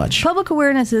it's too much. Public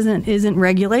awareness isn't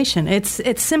regulation. It's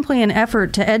simply an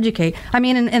effort to educate. I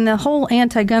mean, in the whole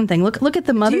anti-gun thing, look at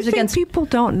the mothers against. Do you think people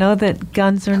don't know that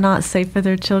guns are not safe for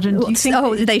their children? Do you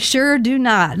think they sure do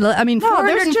not. I mean,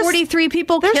 443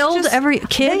 people killed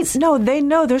kids. They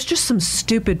know. There's just some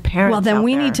stupid parents. Well, then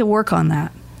we need to work on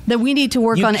that. That we need to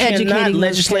work on educating. You cannot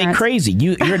legislate crazy.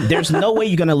 There's no way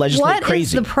you're going to legislate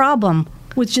crazy. What is the problem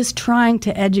with just trying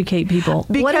to educate people?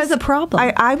 What is the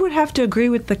problem? I would have to agree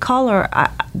with the caller.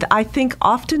 I think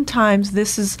oftentimes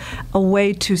this is a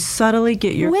way to subtly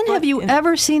get your. When have you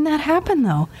ever seen that happen,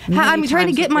 though? I'm trying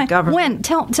to get my government.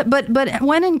 But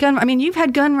when in gun? I mean, you've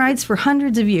had gun rights for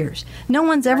hundreds of years. No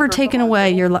one's ever taken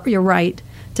away your right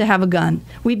to have a gun.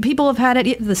 People have had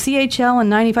it, the CHL in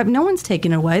 95. No one's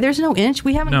taken it away. There's no inch.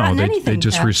 We haven't gotten anything. They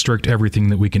just restrict everything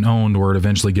that we can own, or it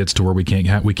eventually gets to where we can't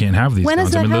have these when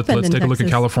guns. Has that happened let's take a look at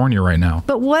California right now.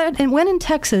 But when in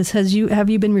Texas have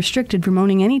you been restricted from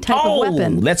owning any type of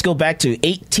weapon? Let's go back to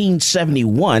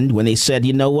 1871 when they said,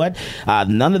 you know what?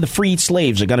 None of the freed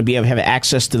slaves are going to be able to have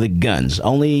access to the guns.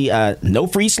 Only no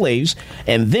free slaves.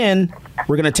 And then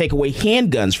we're going to take away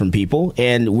handguns from people,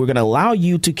 and we're going to allow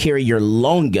you to carry your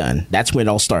long gun. That's when it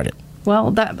all started.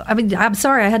 Well, I'm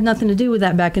sorry, I had nothing to do with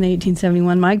that back in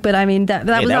 1871, Mike. But I mean, that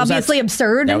was obviously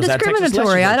absurd and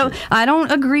discriminatory. I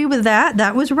don't agree with that.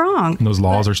 That was wrong. And those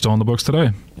laws are still in the books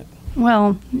today.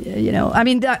 Well, I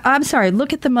mean, I'm sorry.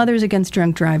 Look at the Mothers Against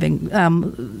Drunk Driving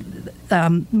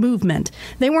movement.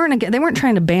 They weren't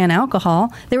trying to ban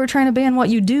alcohol. They were trying to ban what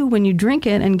you do when you drink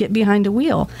it and get behind a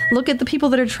wheel. Look at the people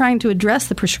that are trying to address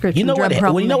the prescription drug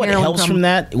problem. What helps from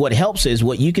that? What helps is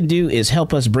what you can do is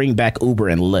help us bring back Uber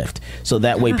and Lyft, so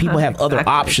that way people have other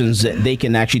options that they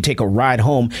can actually take a ride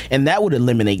home, and that would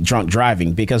eliminate drunk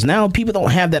driving, because now people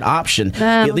don't have that option.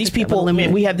 These people,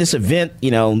 we had this event,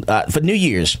 for New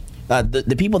Year's.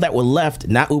 The people that were left,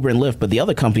 not Uber and Lyft, but the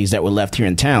other companies that were left here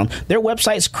in town, their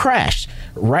websites crashed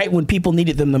right when people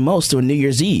needed them the most on New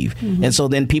Year's Eve. Mm-hmm. And so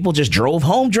then people just drove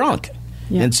home drunk.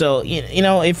 Yeah. And so,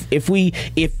 if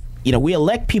we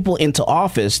elect people into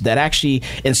office that actually,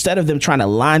 instead of them trying to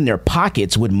line their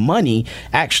pockets with money,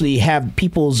 actually have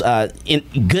people's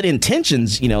good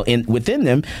intentions, within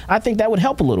them. I think that would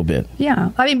help a little bit.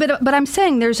 Yeah, I mean, but I'm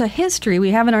saying there's a history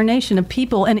we have in our nation of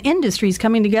people and industries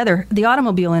coming together. The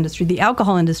automobile industry, the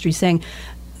alcohol industry, saying,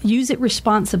 use it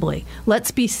responsibly. Let's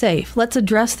be safe. Let's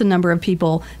address the number of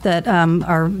people that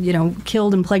are,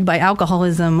 killed and plagued by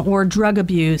alcoholism or drug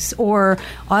abuse or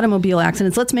automobile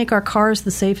accidents. Let's make our cars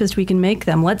the safest we can make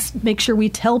them. Let's make sure we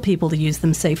tell people to use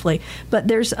them safely. But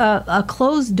there's a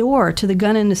closed door to the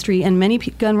gun industry and many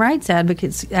gun rights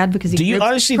advocacy. Do you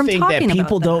honestly think that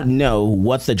people don't know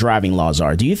what the driving laws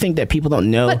are? Do you think that people don't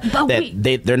know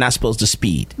that they're not supposed to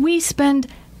speed? We spend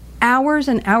hours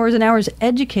and hours and hours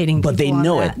educating people. But they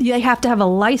know it. They have to have a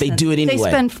license. They do it anyway. They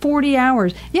spend 40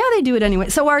 hours. Yeah, they do it anyway.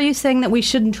 So are you saying that we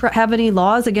shouldn't have any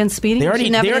laws against speeding? They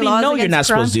already know you're not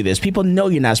supposed to do this. People know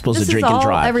you're not supposed to drink and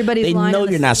drive. They know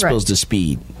you're not supposed to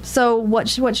speed. So what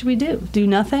should we do? Do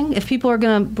nothing? If people are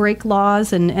going to break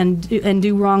laws and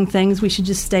do wrong things, we should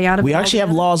just stay out of it. We actually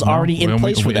have laws already in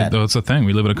place for that. That's the thing.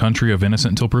 We live in a country of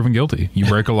innocent until proven guilty. You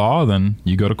break a law, then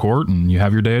you go to court and you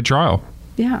have your day at trial.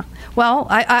 Yeah. Well,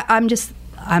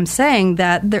 I'm saying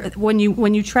that when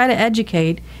you try to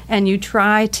educate and you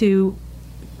try to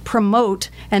promote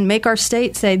and make our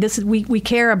state say we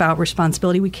care about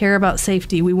responsibility, we care about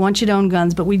safety, we want you to own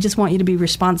guns, but we just want you to be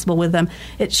responsible with them.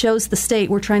 It shows the state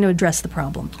we're trying to address the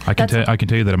problem. I can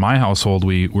tell you that in my household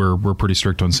we're pretty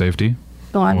strict on safety.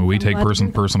 We take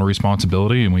personal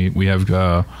responsibility, and we have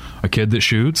a kid that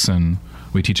shoots, and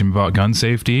we teach him about gun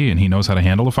safety, and he knows how to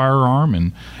handle a firearm,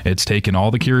 and it's taken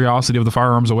all the curiosity of the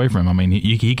firearms away from him. I mean,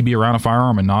 he could be around a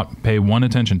firearm and not pay one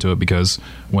attention to it, because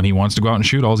when he wants to go out and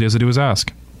shoot, all he has to do is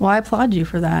ask. Well, I applaud you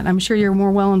for that. I'm sure you're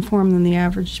more well-informed than the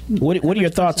average. What are your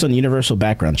thoughts on universal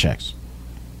background checks?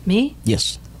 Me?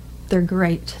 Yes. They're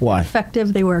great. Why? They're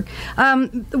effective. They work.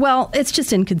 Well, it's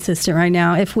just inconsistent right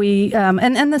now. If we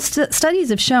and the studies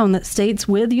have shown that states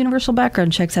with universal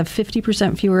background checks have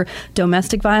 50% fewer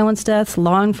domestic violence deaths,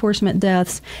 law enforcement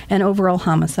deaths, and overall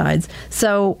homicides.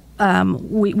 So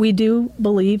we do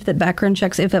believe that background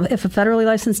checks, if a federally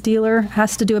licensed dealer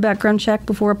has to do a background check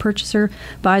before a purchaser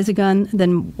buys a gun,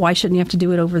 then why shouldn't you have to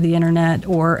do it over the internet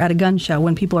or at a gun show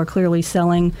when people are clearly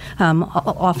selling,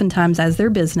 oftentimes as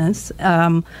their business?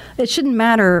 It shouldn't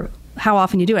matter how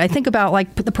often you do it. I think about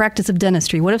like the practice of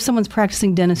dentistry. What if someone's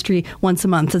practicing dentistry once a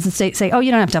month? Does the state say, oh,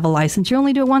 you don't have to have a license, you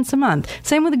only do it once a month?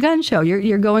 Same with a gun show.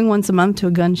 You're going once a month to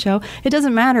a gun show. It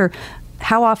doesn't matter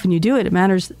how often you do it. It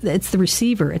matters. It's the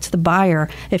receiver. It's the buyer.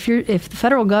 If the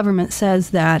federal government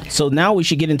says that. So now we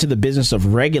should get into the business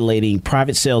of regulating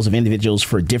private sales of individuals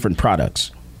for different products.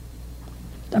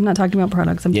 I'm not talking about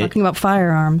products. I'm talking about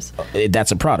firearms.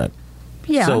 That's a product.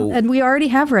 Yeah, and we already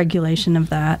have regulation of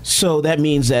that. So that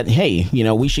means that, hey,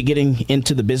 we should get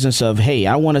into the business of, hey,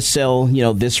 I want to sell,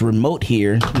 this remote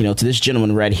here, to this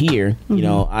gentleman right here.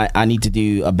 Mm-hmm. I need to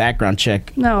do a background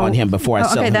check on him before I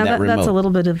sell him that remote. That's a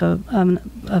little bit of a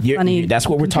funny That's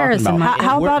what we're talking about.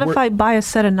 How about if I buy a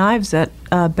set of knives at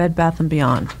Bed Bath &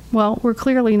 Beyond? Well, we're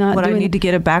clearly not Would doing... I need to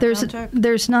get a background check?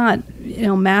 There's not,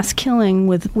 mass killing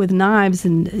with knives,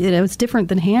 and it's different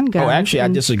than handguns. Oh, actually, I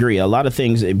disagree. A lot of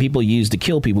things that people use to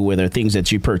kill people with are things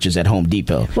that you purchase at Home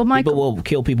Depot. Well, people will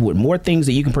kill people with more things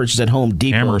that you can purchase at Home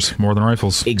Depot. Hammers, more than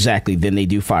rifles. Exactly, than they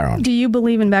do firearms. Do you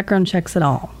believe in background checks at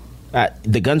all?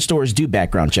 The gun stores do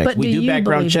background checks. We do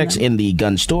background checks in the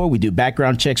gun store. We do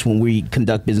background checks when we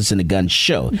conduct business in a gun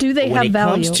show. Do they have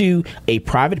value? When it comes to a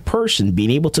private person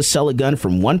being able to sell a gun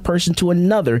from one person to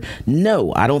another,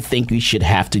 no, I don't think you should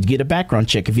have to get a background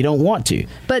check if you don't want to.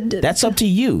 But that's up to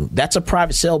you. That's a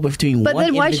private sale between one individual and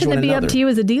another. But then why shouldn't it be up to you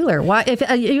as a dealer? Why, if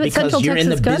you at Central Texas Gun Works, you're in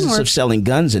the business of selling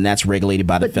guns, and that's regulated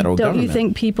by the federal government. Don't you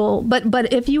think people?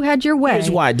 But if you had your way,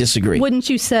 here's why I disagree. Wouldn't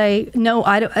you say no?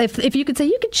 I don't. If you could say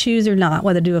you could choose or not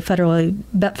whether to do a federal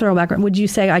background, would you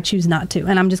say I choose not to,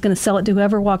 and I'm just going to sell it to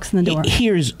whoever walks in the door?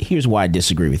 Here's why I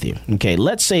disagree with you. Okay,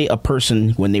 let's say a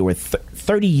person, when they were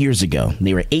 30 years ago,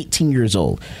 they were 18 years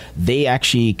old, they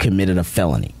actually committed a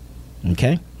felony,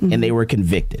 okay, mm-hmm. and they were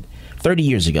convicted. 30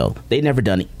 years ago, they'd never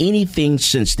done anything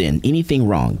since then, anything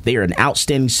wrong. They are an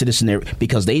outstanding citizen there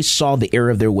because they saw the error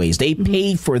of their ways. They mm-hmm.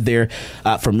 paid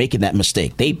for making that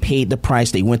mistake. They paid the price.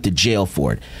 They went to jail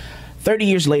for it. 30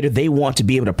 years later, they want to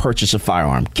be able to purchase a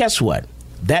firearm. Guess what?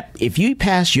 That if you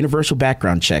pass universal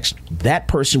background checks, that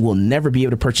person will never be able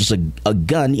to purchase a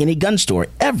gun in a gun store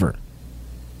ever,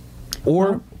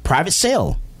 or private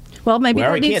sale. Well, maybe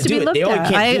that needs to be looked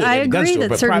at. I agree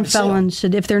that certain felons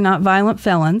should, if they're not violent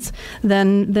felons,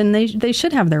 then they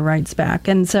should have their rights back.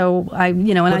 And so I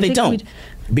think they don't.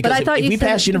 Because if we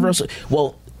pass universal,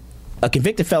 well. A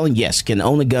convicted felon, yes, can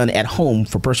own a gun at home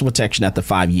for personal protection after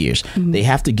 5 years. Mm-hmm. They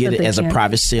have to get it as a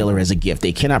private sale or as a gift.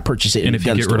 They cannot purchase it in a gun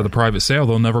store. And if you get rid of the private sale,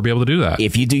 they'll never be able to do that.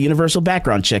 If you do universal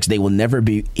background checks, they will never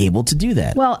be able to do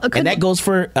that. Well, and that goes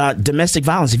for domestic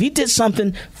violence. If you did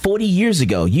something 40 years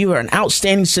ago, you are an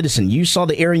outstanding citizen. You saw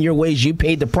the error in your ways. You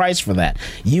paid the price for that.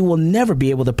 You will never be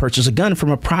able to purchase a gun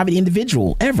from a private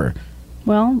individual, ever.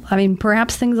 Well, I mean,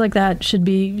 perhaps things like that should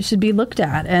be looked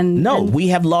at. We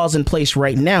have laws in place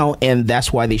right now, and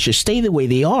that's why they should stay the way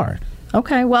they are.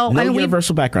 Okay, well,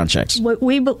 universal background checks.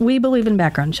 We believe in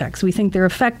background checks. We think they're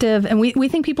effective, and we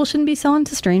think people shouldn't be selling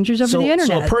to strangers over the internet.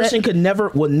 So a person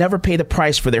will never pay the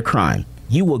price for their crime.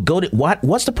 You will go to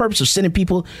what's the purpose of sending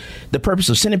people? The purpose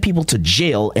of sending people to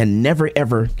jail and never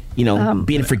ever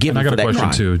being forgiven for that crime. I got a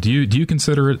question too. Do you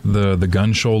consider it the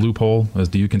gun show loophole?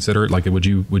 Do you consider it would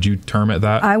you term it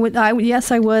that? I would. Yes,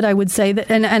 I would. I would say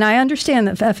that, and I understand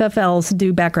that FFLs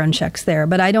do background checks there,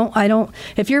 but I don't.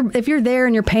 If you're there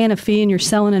and you're paying a fee and you're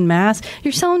selling in mass,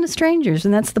 you're selling to strangers,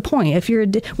 and that's the point.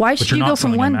 Why should you go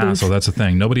from one booth? So that's the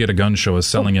thing. Nobody at a gun show is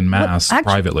selling in mass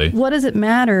privately. What does it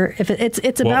matter if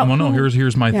it's about? Well, no.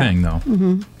 Here's my thing though.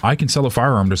 Mm-hmm. I can sell a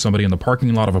firearm to somebody in the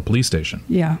parking lot of a police station.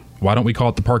 Yeah. Why don't we call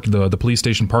it the police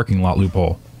station parking lot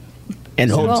loophole? And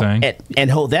hold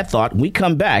that thought. When we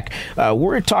come back,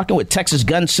 we're talking with Texas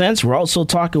Gun Sense. We're also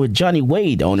talking with Johnny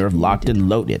Wade, owner of Knocked and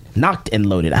Loaded.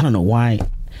 I don't know why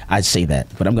I say that,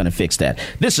 but I'm going to fix that.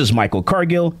 This is Michael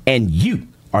Cargill, and you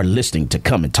are listening to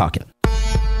Come and Talk It.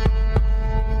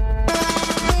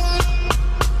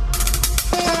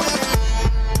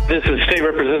 This is State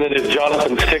Representative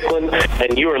Jonathan Stickland,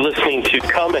 and you are listening to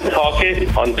Come and Talk It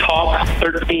on Talk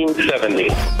 1370.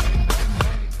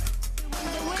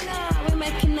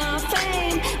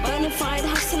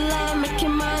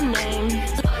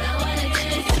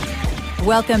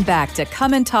 Welcome back to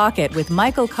Come and Talk It with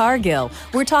Michael Cargill.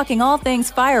 We're talking all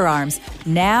things firearms.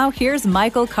 Now, here's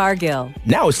Michael Cargill.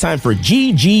 Now it's time for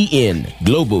GGN,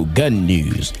 Global Gun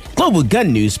News. Global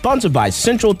Gun News, sponsored by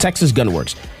Central Texas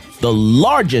Gunworks, the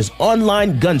largest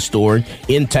online gun store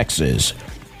in Texas.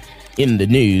 In the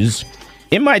news,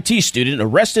 MIT student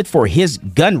arrested for his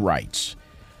gun rights.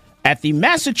 At the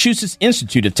Massachusetts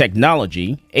Institute of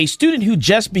Technology, a student who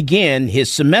just began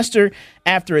his semester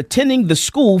after attending the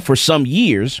school for some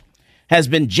years has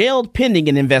been jailed pending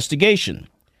an investigation.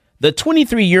 The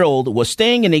 23-year-old was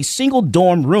staying in a single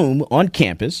dorm room on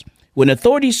campus when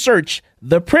authorities searched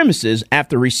the premises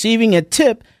after receiving a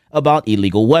tip about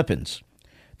illegal weapons.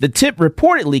 The tip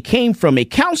reportedly came from a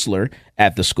counselor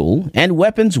at the school, and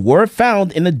weapons were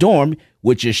found in the dorm,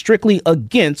 which is strictly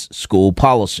against school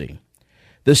policy.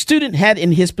 The student had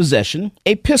in his possession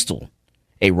a pistol,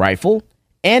 a rifle,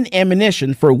 and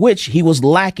ammunition for which he was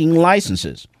lacking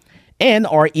licenses, and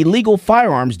are illegal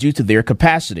firearms due to their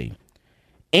capacity.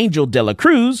 Angel De La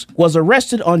Cruz was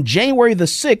arrested on January the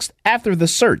 6th after the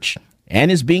search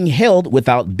and is being held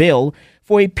without bail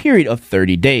for a period of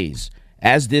 30 days.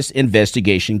 As this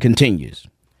investigation continues.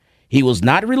 He was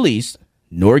not released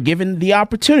nor given the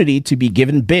opportunity to be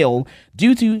given bail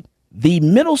due to the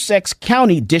Middlesex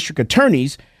County District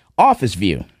Attorney's office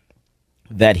view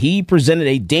that he presented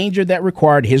a danger that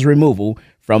required his removal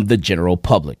from the general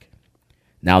public.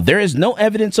 Now, there is no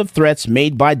evidence of threats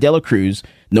made by De La Cruz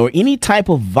nor any type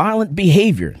of violent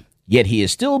behavior, yet he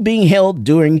is still being held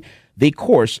during the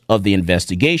course of the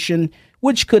investigation,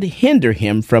 which could hinder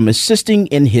him from assisting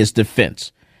in his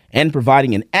defense and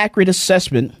providing an accurate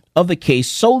assessment of the case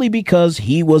solely because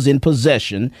he was in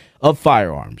possession of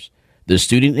firearms. The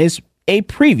student is a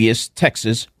previous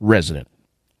Texas resident.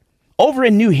 Over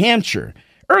in New Hampshire,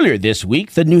 earlier this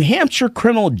week, the New Hampshire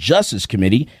Criminal Justice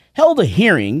Committee held a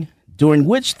hearing during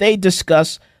which they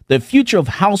discussed the future of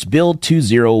House Bill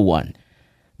 201.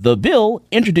 The bill,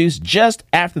 introduced just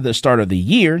after the start of the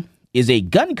year, is a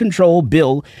gun control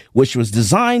bill which was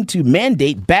designed to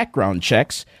mandate background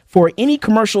checks for any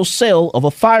commercial sale of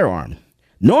a firearm.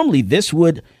 Normally, this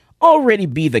would already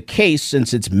be the case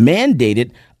since it's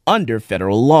mandated under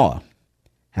federal law.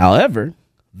 However,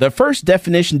 the first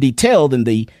definition detailed in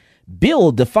the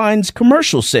bill defines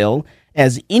commercial sale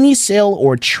as any sale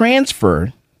or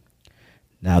transfer.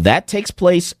 Now, that takes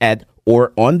place at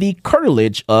or on the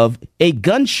curtilage of a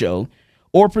gun show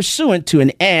or pursuant to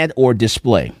an ad or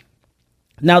display.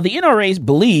 Now, the NRA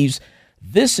believes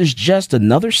this is just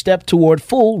another step toward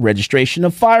full registration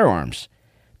of firearms,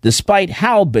 despite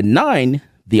how benign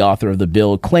the author of the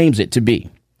bill claims it to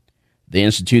be. The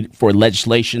Institute for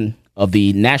Legislation of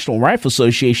the National Rifle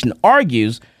Association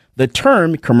argues the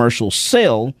term commercial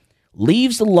sale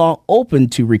leaves the law open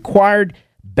to required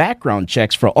background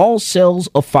checks for all sales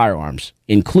of firearms,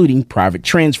 including private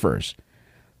transfers.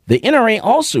 The NRA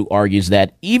also argues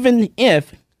that even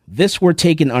if this were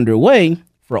taken underway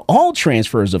for all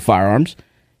transfers of firearms,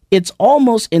 it's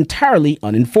almost entirely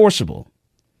unenforceable,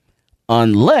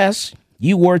 unless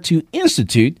you were to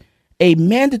institute a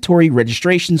mandatory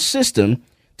registration system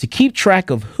to keep track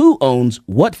of who owns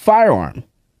what firearm.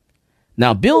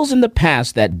 Now, bills in the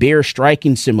past that bear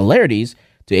striking similarities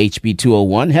to HB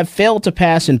 201 have failed to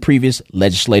pass in previous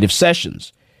legislative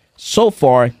sessions. So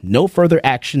far, no further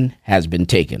action has been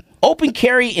taken. Open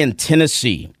carry in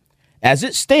Tennessee. As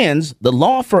it stands, the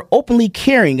law for openly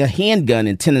carrying a handgun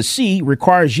in Tennessee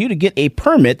requires you to get a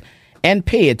permit and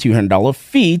pay a $200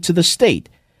 fee to the state.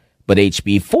 But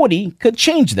HB 40 could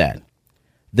change that.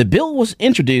 The bill was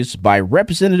introduced by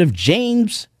Representative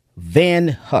James Van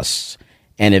Huss,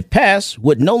 and if passed,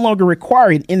 would no longer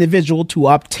require an individual to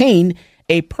obtain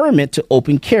a permit to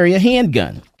open carry a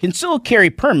handgun. Concealed carry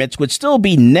permits would still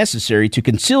be necessary to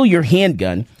conceal your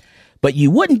handgun, but you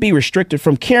wouldn't be restricted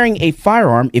from carrying a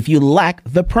firearm if you lack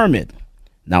the permit.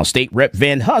 Now, State Rep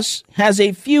Van Huss has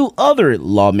a few other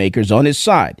lawmakers on his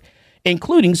side,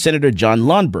 including Senator John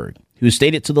Lundberg, who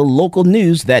stated to the local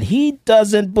news that he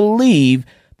doesn't believe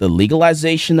the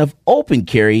legalization of open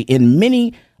carry in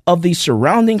many of the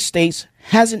surrounding states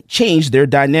hasn't changed their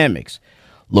dynamics.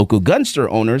 Local gun store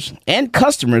owners and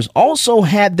customers also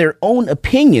had their own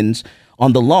opinions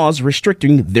on the laws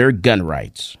restricting their gun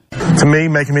rights. To me,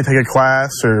 making me take a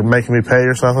class or making me pay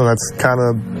or something, that's kind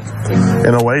of,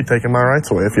 in a way, taking my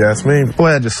rights away, if you ask me.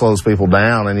 Well, it just slows people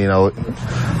down, and,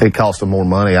 it costs them more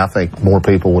money. I think more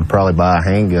people would probably buy a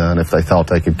handgun if they thought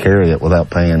they could carry it without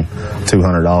paying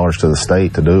 $200 to the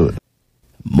state to do it.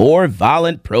 More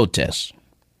violent protests.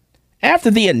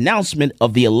 After the announcement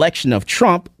of the election of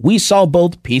Trump, we saw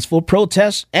both peaceful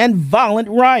protests and violent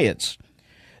riots.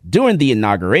 During the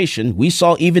inauguration, we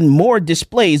saw even more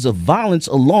displays of violence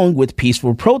along with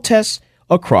peaceful protests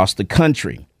across the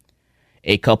country.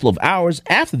 A couple of hours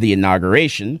after the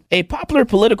inauguration, a popular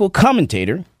political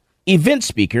commentator, event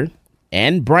speaker,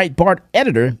 and Breitbart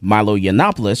editor Milo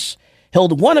Yiannopoulos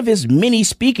held one of his many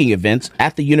speaking events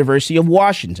at the University of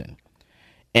Washington.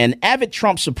 An avid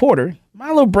Trump supporter,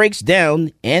 Milo breaks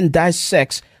down and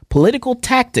dissects political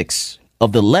tactics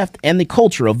of the left and the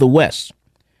culture of the West.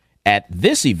 At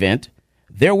this event,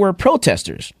 there were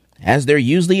protesters, as there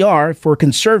usually are for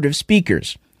conservative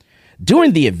speakers.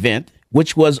 During the event,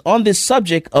 which was on the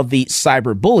subject of the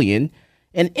cyberbullying,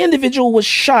 an individual was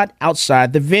shot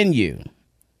outside the venue.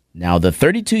 Now, the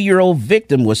 32-year-old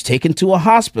victim was taken to a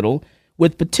hospital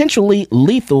with potentially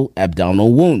lethal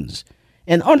abdominal wounds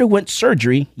and underwent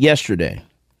surgery yesterday.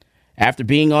 After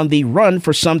being on the run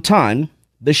for some time,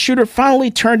 the shooter finally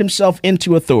turned himself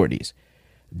into authorities.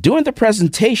 During the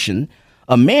presentation,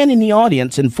 a man in the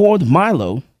audience informed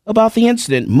Milo about the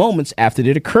incident moments after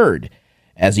it occurred,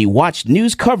 as he watched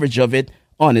news coverage of it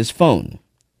on his phone.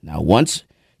 Now, once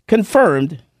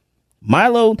confirmed,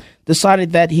 Milo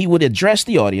decided that he would address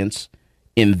the audience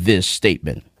in this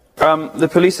statement. The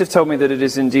police have told me that it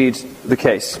is indeed the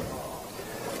case.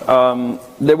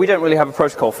 That we don't really have a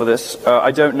protocol for this.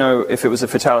 I don't know if it was a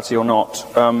fatality or not.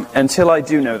 Until I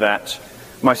do know that,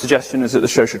 my suggestion is that the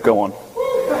show should go on.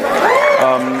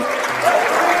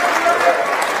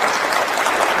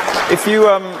 If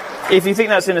you think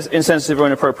that's insensitive or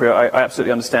inappropriate, I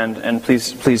absolutely understand, and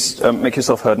please make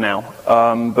yourself heard now.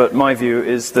 But my view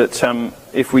is that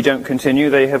if we don't continue,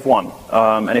 they have won.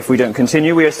 And if we don't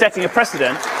continue, we are setting a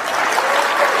precedent.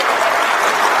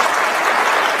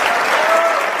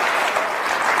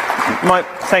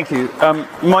 Thank you.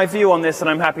 My view on this, and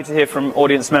I'm happy to hear from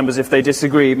audience members if they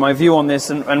disagree, my view on this,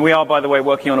 and we are, by the way,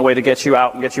 working on a way to get you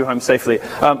out and get you home safely.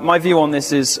 My view on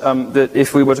this is that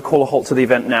if we were to call a halt to the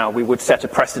event now, we would set a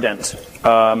precedent.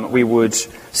 We would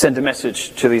send a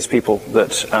message to these people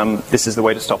that this is the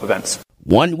way to stop events.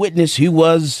 One witness who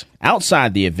was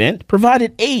outside the event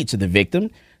provided aid to the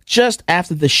victim just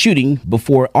after the shooting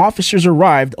before officers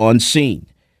arrived on scene.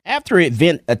 After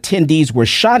event attendees were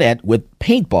shot at with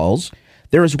paintballs,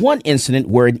 there was one incident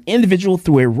where an individual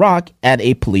threw a rock at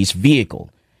a police vehicle,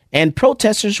 and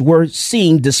protesters were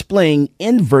seen displaying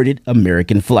inverted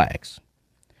American flags.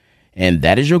 And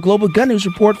that is your Global Gun News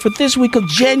Report for this week of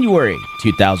January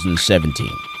 2017.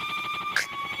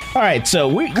 All right, so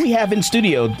we have in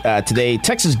studio today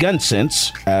Texas Gun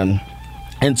Sense.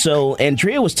 And so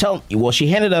Andrea was she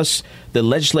handed us the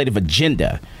legislative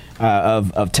agenda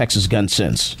of Texas Gun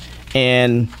Sense.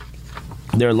 And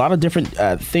there are a lot of different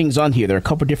things on here. There are a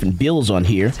couple of different bills on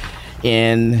here.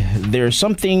 And there's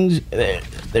some things,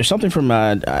 there's something from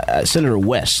Senator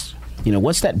West.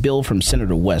 What's that bill from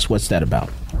Senator West? What's that about?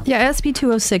 Yeah, SB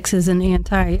 206 is an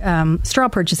anti-straw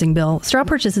purchasing bill. Straw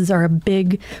purchases are a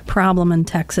big problem in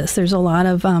Texas. There's a lot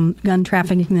of gun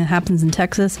trafficking that happens in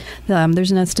Texas.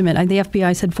 There's an estimate. The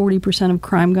FBI said 40% of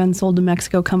crime guns sold to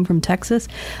Mexico come from Texas.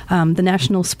 The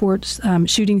National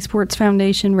Shooting Sports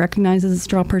Foundation recognizes that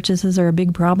straw purchases are a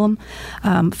big problem.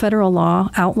 Federal law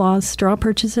outlaws straw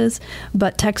purchases,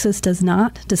 but Texas does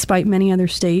not, despite many other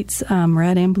states,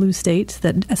 red and blue states,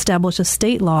 that establish a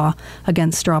state law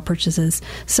against straw purchases.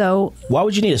 So why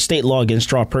would you need a state law against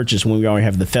straw purchase when we already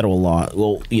have the federal law?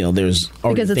 Well, there's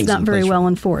already because it's not very well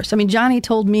enforced. I mean, Johnny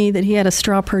told me that he had a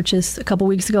straw purchase a couple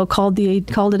weeks ago, called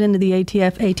it into the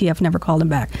ATF. ATF never called him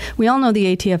back. We all know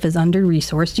the ATF is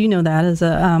under-resourced. You know that as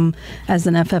an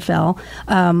FFL.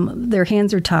 Their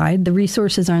hands are tied. The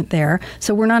resources aren't there.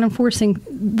 So we're not enforcing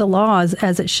the laws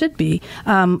as it should be,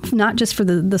 not just for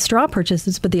the straw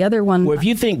purchases, but the other one. Well, if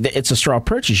you think that it's a straw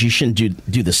purchase, you shouldn't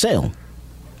do the sale.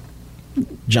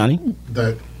 Johnny?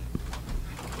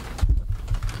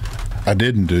 I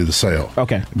didn't do the sale.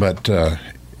 Okay. But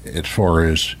as far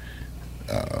as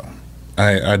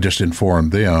I just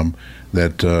informed them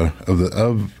that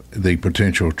of the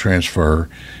potential transfer,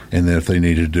 and that if they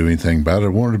needed to do anything about it, I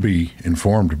wanted to be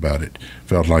informed about it.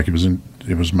 Felt like it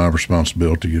was my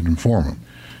responsibility to inform them.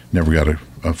 Never got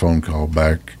a phone call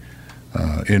back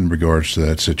in regards to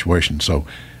that situation. So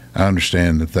I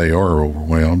understand that they are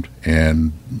overwhelmed,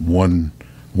 and one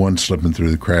slipping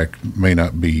through the crack may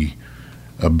not be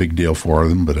a big deal for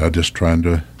them, but I'm just trying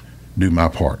to do my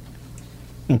part.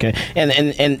 Okay,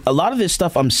 and a lot of this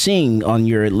stuff I'm seeing on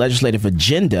your legislative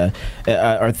agenda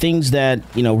are things that,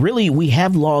 really we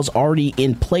have laws already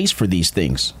in place for these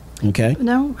things. Okay.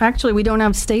 No, actually, we don't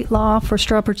have state law for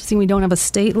straw purchasing. We don't have a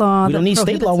state law. We don't need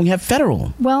state law when we have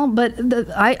federal. Well, but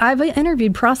I've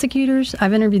interviewed prosecutors.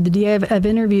 I've interviewed the DA. I've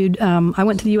interviewed. I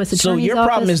went to the U.S. Attorney's office. So your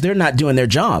problem is they're not doing their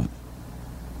job.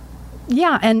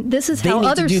 Yeah, and this is how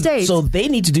other states. So they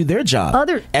need to do their job.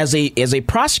 As a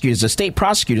prosecutor, as a state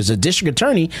prosecutor, as a district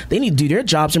attorney, they need to do their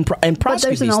jobs and prosecute these things. But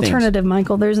there's an alternative,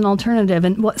 Michael. There's an alternative.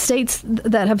 And what states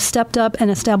that have stepped up and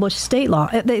established state law,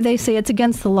 they say it's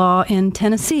against the law in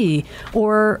Tennessee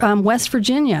or West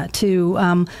Virginia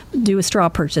to do a straw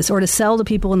purchase or to sell to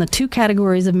people in the two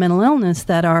categories of mental illness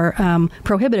that are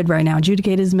prohibited right now,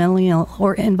 adjudicated as mentally ill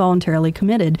or involuntarily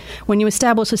committed. When you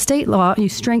establish a state law, you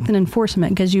strengthen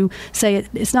enforcement because you say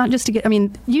it's not just to get,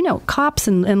 cops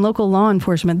and local law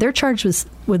enforcement, they're charged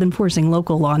with enforcing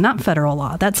local law, not federal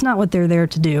law. That's not what they're there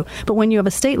to do. But when you have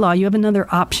a state law, you have another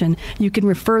option. You can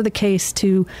refer the case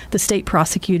to the state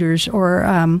prosecutors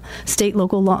or state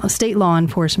law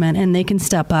enforcement, and they can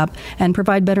step up and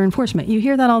provide better enforcement. You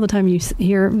hear that all the time. You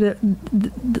hear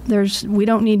we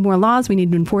don't need more laws. We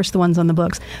need to enforce the ones on the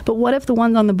books. But what if the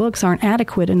ones on the books aren't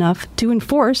adequate enough to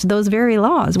enforce those very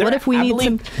laws? What if we need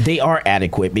some? They are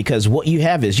adequate because what you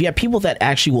have people that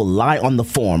actually will lie on the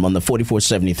form on the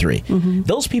 4473. Mm-hmm.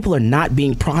 Those people are not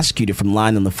being prosecuted from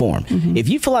lying on the form. Mm-hmm. If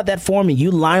you fill out that form and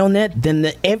you lie on that, then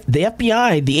the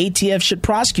FBI, the ATF should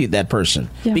prosecute that person.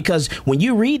 Yeah. Because when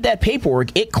you read that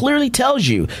paperwork, it clearly tells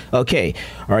you, okay,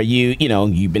 are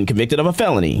you've been convicted of a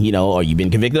felony, or you've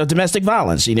been convicted of domestic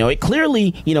violence. It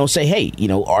clearly, say, hey,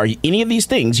 are any of these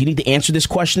things, you need to answer this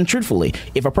question truthfully.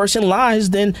 If a person lies,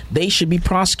 then they should be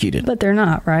prosecuted. But they're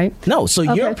not, right? No. So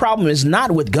your problem is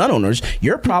not with gun owners.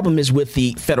 Your problem is with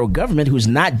the federal government who's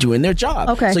not doing their job.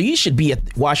 Okay. So you should be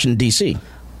at Washington, D.C.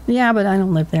 Yeah, but I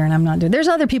don't live there, and I'm not doing. There's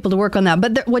other people to work on that.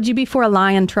 But would you be for a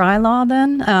lie and try law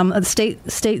then?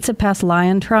 States have passed lie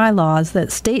and try laws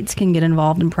that states can get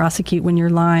involved and prosecute when you're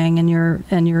lying and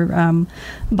you're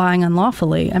buying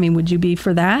unlawfully. I mean, would you be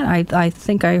for that? I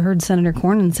think I heard Senator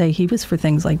Cornyn say he was for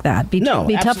things like that. Be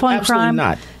tough on crime.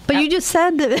 Not. But you just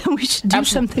said that we should do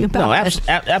something about it.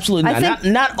 No, absolutely not.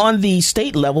 Not on the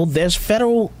state level.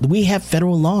 We have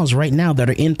federal laws right now that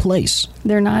are in place.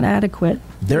 They're not adequate.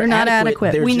 They're not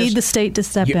adequate. We need the state to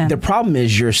step in. The problem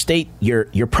is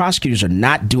your prosecutors are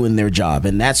not doing their job,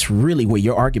 and that's really where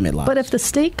your argument lies. But if the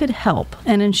state could help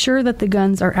and ensure that the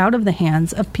guns are out of the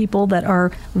hands of people that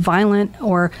are violent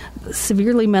or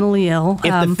severely mentally ill.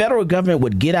 If the federal government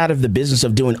would get out of the business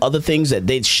of doing other things that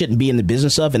they shouldn't be in the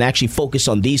business of and actually focus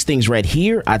on these things right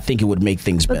here, I think it would make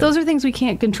things better. But those are things we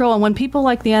can't control. And when people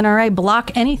like the NRA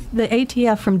block the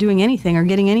ATF from doing anything or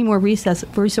getting any more resources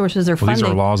or funding. These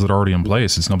are laws that are already in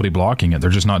place. It's nobody blocking it. They're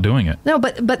just not doing it. No,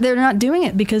 but they're not doing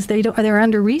it because they're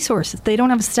under resources. They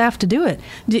don't have staff to do it.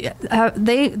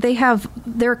 They have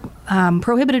their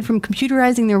prohibited from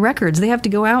computerizing their records. They have to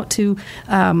go out to,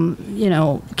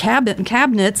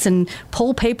 cabinets and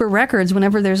pull paper records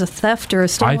whenever there's a theft or a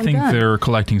stolen gun. I think they're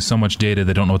collecting so much data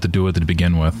they don't know what to do with it to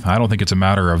begin with. I don't think it's a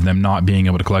matter of them not being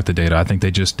able to collect the data. I think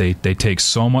they take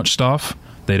so much stuff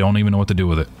they don't even know what to do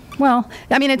with it. Well,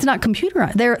 I mean, it's not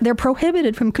computerized. They're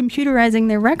prohibited from computerizing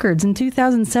their records in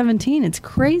 2017. It's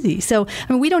crazy. So,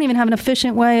 I mean, we don't even have an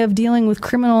efficient way of dealing with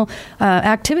criminal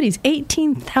activities.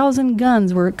 18,000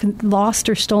 guns were lost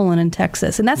or stolen in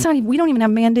Texas, and that's not. We don't even have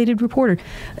mandated reporter.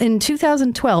 In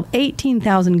 2012,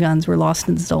 18,000 guns were lost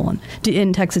and stolen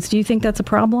in Texas. Do you think that's a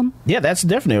problem? Yeah, that's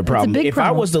definitely a problem. If I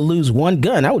was to lose one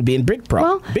gun, I would be in big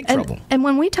trouble. And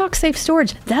when we talk safe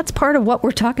storage, that's part of what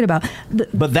we're talking about.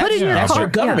 But that's your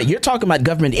government. You're talking about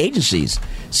government agencies.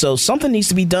 So something needs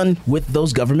to be done with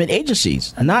those government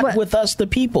agencies, not with us, the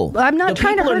people. I'm not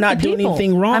trying to hurt the people. Are not doing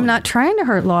anything wrong. I'm not trying to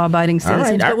hurt law-abiding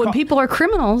citizens. But when people are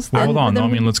criminals, hold on. I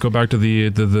mean, let's go back to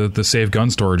the safe gun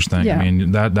storage thing. Yeah. I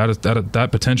mean, that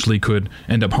potentially could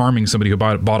end up harming somebody who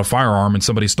bought a firearm and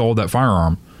somebody stole that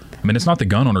firearm. I mean, it's not the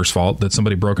gun owner's fault that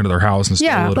somebody broke into their house and stole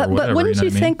it or whatever. But wouldn't you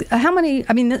think, how many,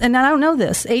 I mean, and I don't know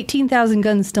this, 18,000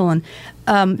 guns stolen.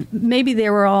 Maybe they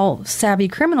were all savvy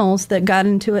criminals that got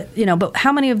into it, but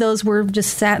how many of those were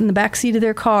just sat in the backseat of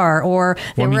their car or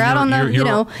they were out on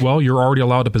the, Well, you're already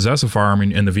allowed to possess a firearm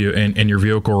in your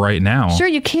vehicle right now. Sure,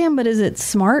 you can, but is it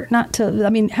smart not to?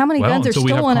 I mean, how many guns are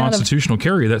stolen out of? We have constitutional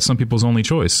carry. That's some people's only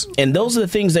choice. And those are the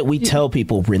things that we tell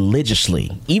people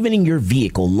religiously. Even in your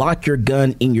vehicle, lock your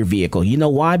gun in your vehicle. You know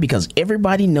why? Because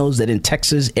everybody knows that in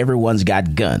Texas, everyone's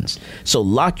got guns. So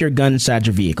lock your gun inside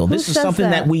your vehicle. This is something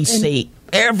that we say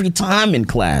every time in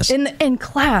class. In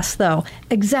class, though.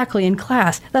 Exactly, in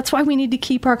class. That's why we need to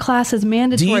keep our classes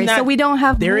mandatory so we don't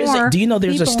have more do you know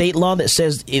there's a state law that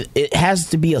says it has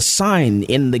to be a sign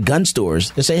in the gun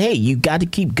stores that say, hey, you got to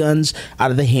keep guns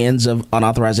out of the hands of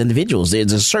unauthorized individuals.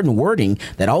 There's a certain wording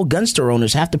that all gun store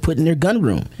owners have to put in their gun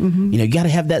room. Mm-hmm. You got to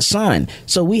have that sign.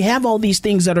 So we have all these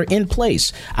things that are in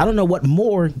place. I don't know what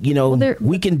more,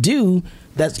 we can do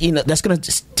that's going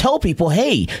to tell people,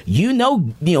 hey,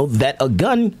 that a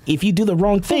gun, if you do the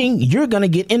wrong thing, you're going to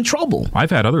get in trouble. I've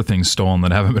had other things stolen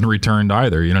that haven't been returned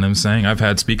either. You know what I'm saying? I've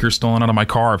had speakers stolen out of my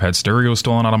car. I've had stereo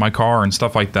stolen out of my car and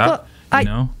stuff like that.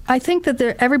 I think that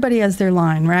everybody has their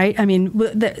line, right? I mean,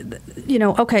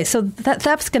 okay, so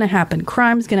that's going to happen.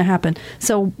 Crime's going to happen.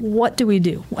 So what do we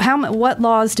do? What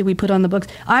laws do we put on the books?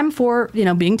 I'm for,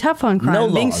 being tough on crime. No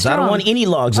being laws. strong. I don't want any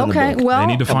laws on the book. Well, they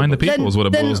need to find the people is what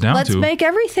it boils down let's to. Let's make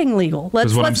everything legal.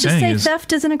 Let's just say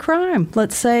theft isn't a crime.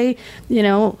 Let's say,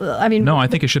 No, I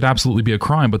think it should absolutely be a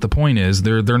crime. But the point is,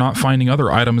 they're not finding other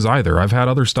items either. I've had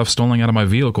other stuff stolen out of my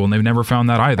vehicle, and they've never found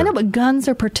that either. I know, but guns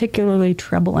are particularly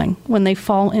troubling when they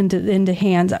fall into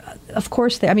hands. Of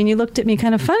course, you looked at me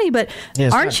kind of funny, but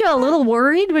aren't you a little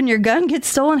worried when your gun gets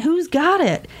stolen? Who's got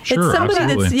it? Sure, it's somebody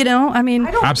absolutely.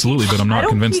 that's, absolutely, but I'm not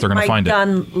convinced they're going to find it. I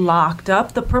don't keep my gun locked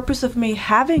up. The purpose of me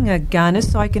having a gun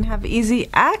is so I can have easy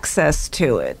access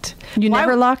to it. You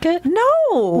never lock it?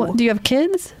 No. Do you have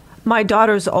kids? My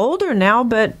daughter's older now,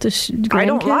 but I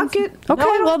don't lock it. Okay,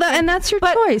 and that's your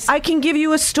choice. I can give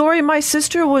you a story. My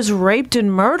sister was raped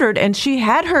and murdered, and she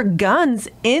had her guns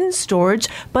in storage,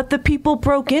 but the people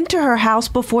broke into her house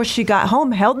before she got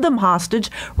home, held them hostage,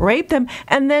 raped them,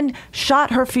 and then shot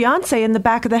her fiancé in the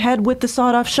back of the head with the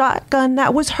sawed-off shotgun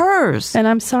that was hers. And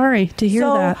I'm sorry to hear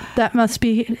that. That must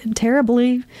be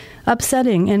terribly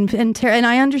upsetting and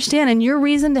I understand, and your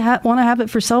reason to want to have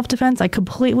it for self-defense, I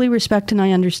completely respect and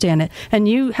I understand it, and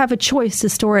you have a choice to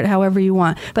store it however you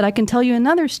want. But I can tell you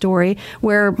another story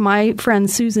where my friend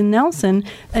Susan Nelson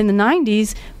in the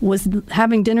 90s was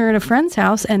having dinner at a friend's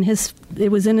house, and it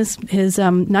was in his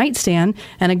nightstand,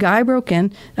 and a guy broke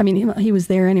in. I mean, he was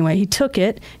there anyway. He took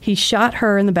it, he shot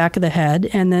her in the back of the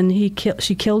head, and then he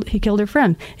killed her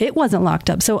friend. It wasn't locked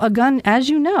up. So a gun, as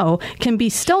you know, can be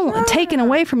stolen, taken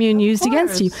away from you and used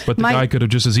against you. But the guy could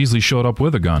have just as easily showed up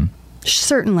with a gun.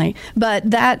 Certainly,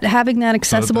 but having that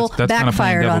accessible that's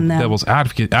backfired kind of on them. Devil's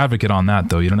advocate on that,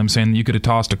 though. You know what I'm saying? You could have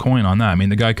tossed a coin on that. I mean,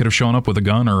 the guy could have shown up with a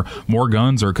gun or more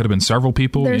guns, or it could have been several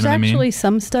people. There's actually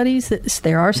some studies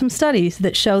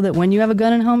that show that when you have a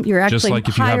gun at home, you're actually just like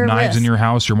if you have knives in your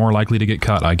house, you're more likely to get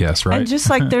cut, I guess, right? And just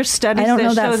like there's studies, I don't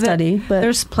know that study, but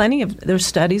there's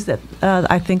studies that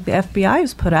I think the FBI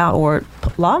has put out, or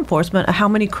law enforcement, how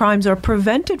many crimes are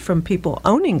prevented from people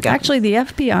owning guns. Actually, the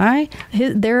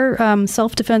FBI, their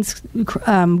self-defense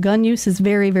gun use is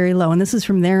very, very low, and this is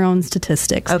from their own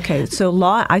statistics. Okay, so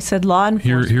law enforcement.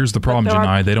 Here's the problem,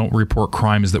 Janai. They don't report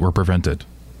crimes that were prevented.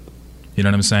 You know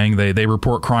what I'm saying? They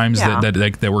report crimes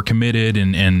that were committed,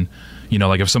 and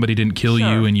like if somebody didn't kill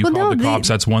you and you called the cops,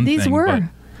 that's one thing.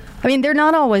 I mean, they're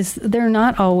not always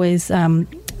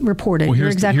reported. Well,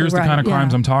 here's the kind of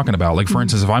crimes I'm talking about. Like, for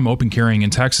instance, if I'm open carrying in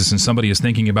Texas and somebody is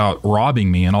thinking about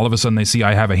robbing me, and all of a sudden they see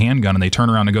I have a handgun and they turn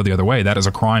around and go the other way, that is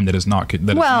a crime that is not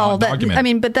documented. I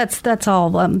mean, but that's all.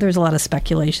 There's a lot of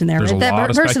speculation there. There's if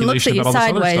that person looks at you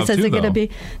sideways, is it going to be?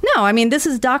 No, I mean, this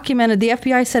is documented. The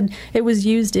FBI said it was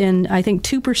used in, I think,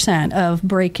 2% of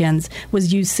break-ins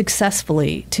was used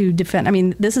successfully to defend. I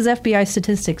mean, this is FBI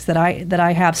statistics that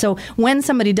I have. So when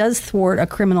somebody does thwart a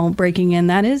criminal breaking in,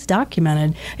 that is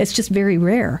documented. It's just very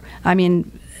rare. I mean,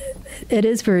 it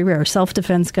is very rare.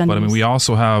 Self-defense gun use. But I mean, we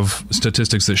also have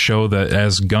statistics that show that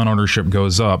as gun ownership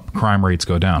goes up, crime rates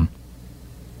go down.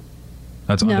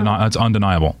 That's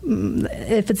undeniable.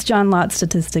 If it's John Lott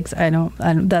statistics, those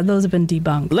have been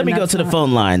debunked. Let me go to the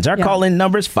phone lines. Our call-in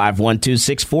number is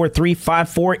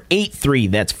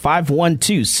 512-643-5483. That's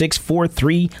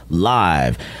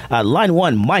 512-643-LIVE. Line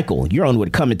 1, Michael, you're on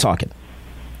with Come and Talk It.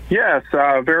 Yes,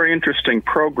 very interesting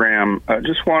program. I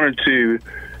just wanted to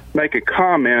make a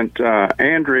comment.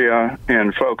 Andrea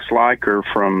and folks like her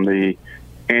from the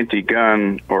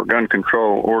anti-gun or gun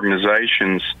control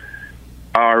organizations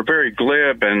are very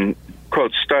glib and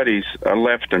quote studies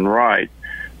left and right.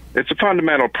 It's a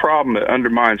fundamental problem that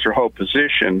undermines their whole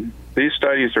position. These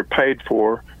studies are paid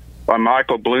for by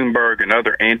Michael Bloomberg and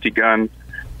other anti-gun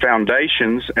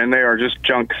foundations, and they are just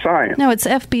junk science. No, it's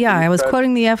FBI. I was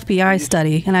quoting the FBI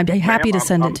study, and I'd be happy to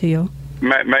send it to you.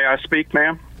 May I speak,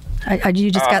 ma'am?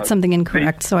 You just got something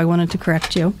incorrect, so I wanted to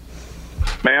correct you.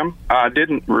 Ma'am, I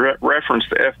didn't reference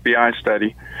the FBI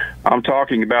study. I'm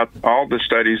talking about all the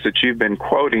studies that you've been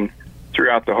quoting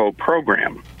throughout the whole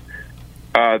program.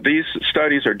 These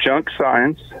studies are junk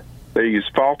science. They use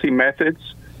faulty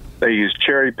methods. They use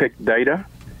cherry-picked data.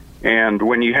 And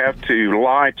when you have to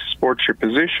lie to support your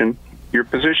position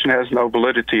has no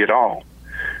validity at all.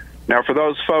 Now, for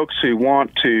those folks who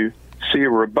want to see a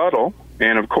rebuttal,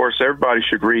 and of course everybody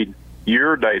should read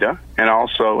your data and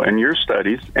also in your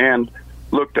studies and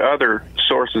look to other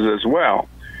sources as well.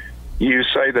 You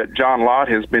say that John Lott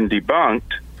has been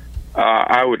debunked.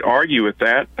 I would argue with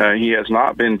that. He has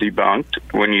not been debunked.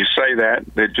 When you say that,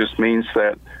 it just means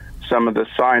that some of the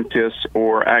scientists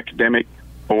or academic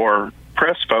or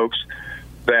press folks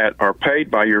that are paid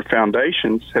by your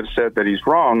foundations have said that he's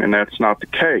wrong, and that's not the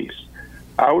case.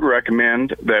 I would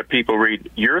recommend that people read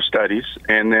your studies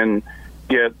and then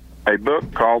get a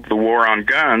book called The War on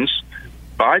Guns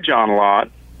by John Lott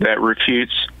that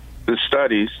refutes the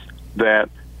studies that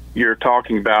you're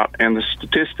talking about and the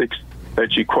statistics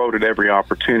that you quote at every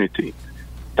opportunity.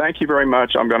 Thank you very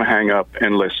much. I'm going to hang up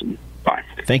and listen. Bye.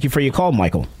 Thank you for your call,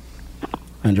 Michael.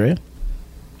 Andrea?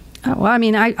 Well, I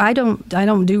mean, I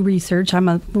don't do research.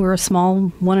 We're a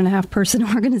small 1.5 person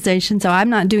organization, so I'm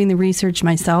not doing the research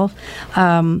myself.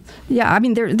 I mean,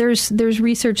 there's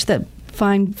research that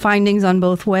findings on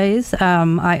both ways.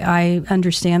 I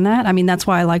understand that. I mean, that's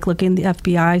why I like looking at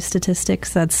the FBI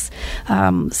statistics. That's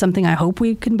something I hope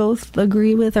we can both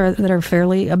agree with, or that are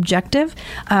fairly objective.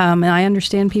 And I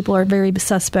understand people are very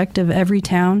suspect of every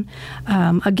town.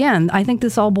 Again, I think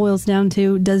this all boils down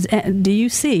to do you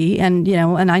see? And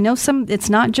I know it's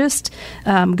not just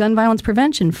gun violence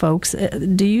prevention, folks.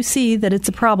 Do you see that it's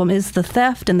a problem? Is the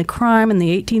theft and the crime and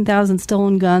the 18,000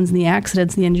 stolen guns and the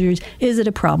accidents and the injuries, is it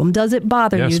a problem? Does it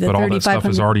bother you that 3,500? Yes, but all that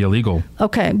stuff is already illegal.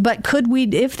 Okay, but could we,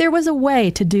 if there was a way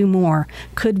to do more,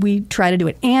 could we try to do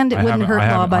it? And it wouldn't hurt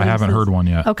law-abiding. I haven't heard one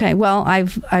yet. Okay, well,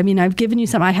 I've given you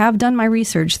some. I have done my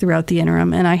research throughout the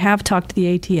interim, and I have talked to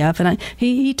the ATF, and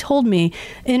he told me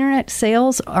internet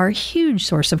sales are a huge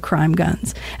source of crime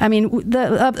guns. I mean,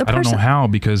 I don't know how,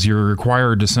 because you're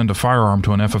required to send a firearm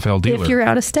to an FFL dealer. If you're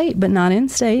out of state, but not in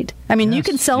state. I mean, you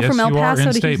can sell from El Paso to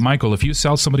in-state, Michael. If you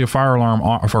sell somebody a firearm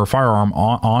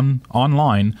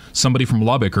online, somebody from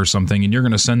Lubbock or something, and you're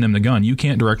going to send them the gun, you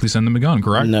can't directly send them the gun,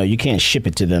 correct? No, you can't ship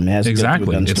it to them. It has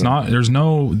exactly. To go it's not. There's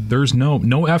no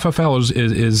FFL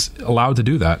is allowed to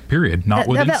do that. Period. Not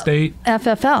within state.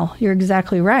 FFL. You're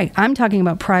exactly right. I'm talking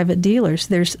about private dealers.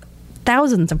 There's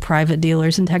thousands of private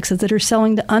dealers in Texas that are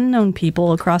selling to unknown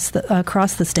people across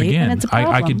the state. Again, and it's a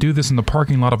problem. I could do this in the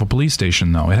parking lot of a police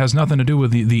station, though. It has nothing to do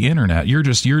with the internet. You're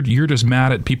just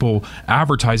mad at people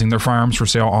advertising their firearms for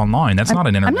sale online. That's not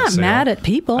an internet sale. I'm not mad at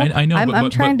people. I know,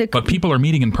 but people are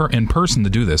meeting in person to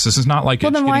do this. This is not like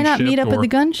then why not meet up at the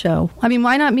gun show? I mean,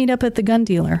 why not meet up at the gun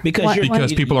dealer?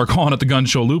 Because people are calling it the gun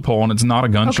show loophole, and it's not a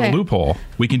gun show loophole.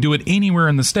 We can do it anywhere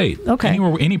in the state. Okay.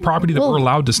 Any property that we're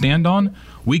allowed to stand on,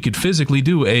 we could physically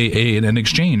do an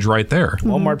exchange right there.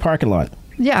 Walmart parking lot.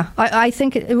 Yeah, I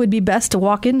think it would be best to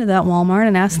walk into that Walmart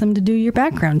and ask them to do your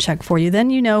background check for you. Then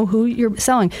you know who you're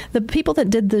selling. The people that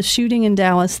did the shooting in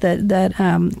Dallas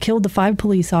that killed the 5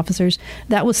 police officers,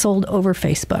 that was sold over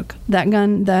Facebook. That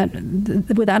gun,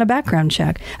 without a background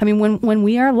check. I mean, when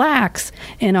we are lax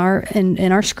in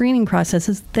our screening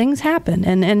processes, things happen.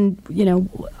 And you know,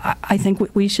 I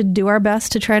think we should do our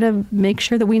best to try to make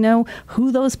sure that we know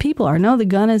who those people are. No, the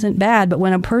gun isn't bad, but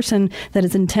when a person that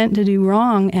is intent to do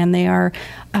wrong and they are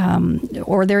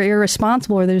or they're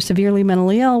irresponsible or they're severely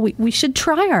mentally ill, we should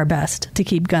try our best to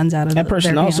keep guns out of that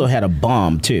person. Also had a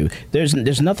bomb too.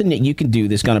 There's nothing that you can do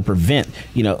that's going to prevent,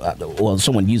 you know, well,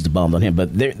 someone used the bomb on him, but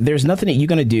there's nothing that you're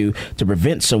going to do to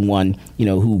prevent someone, you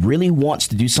know, who really wants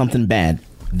to do something bad.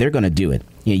 They're going to do it.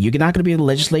 You know, you're not going to be able to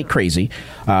legislate crazy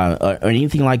or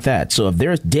anything like that. So if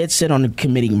they're dead set on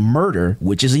committing murder,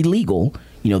 which is illegal,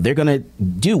 you know, they're going to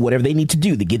do whatever they need to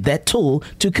do to get that tool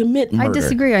to commit murder. I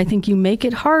disagree. I think you make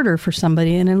it harder for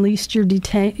somebody, and at least you're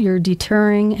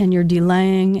deterring and you're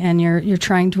delaying and you're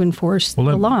trying to enforce the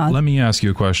law. Let me ask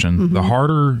you a question. Mm-hmm. The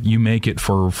harder you make it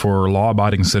for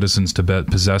law-abiding citizens to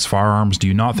possess firearms, do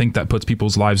you not think that puts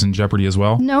people's lives in jeopardy as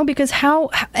well? No, because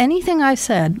anything I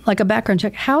said, like a background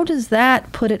check, how does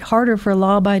that put it harder for a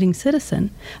law-abiding citizen?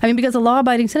 I mean, because a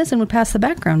law-abiding citizen would pass the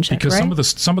background check, because right?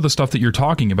 some of the stuff that you're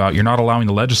talking about, you're not allowing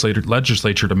the legislature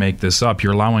to make this up.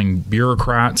 You're allowing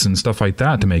bureaucrats and stuff like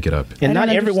that to make it up. And not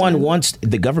everyone wants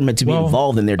the government to be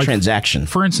involved in their transaction.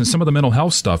 For instance, some of the mental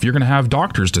health stuff, you're going to have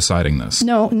doctors deciding this.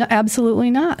 No,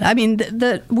 absolutely not. I mean,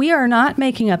 we are not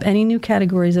making up any new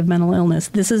categories of mental illness.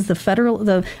 This is the federal.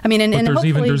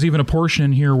 There's even a portion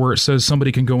in here where it says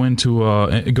somebody can go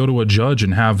to a judge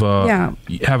and have a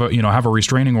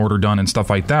restraining order done and stuff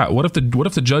like that. What if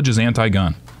the judge is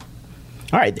anti-gun?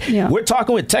 All right. Yeah. We're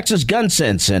talking with Texas Gun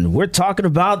Sense, and we're talking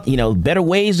about, you know, better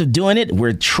ways of doing it.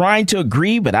 We're trying to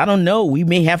agree, but I don't know. We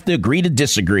may have to agree to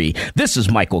disagree. This is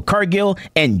Michael Cargill,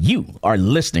 and you are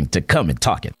listening to Come and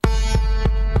Talk It.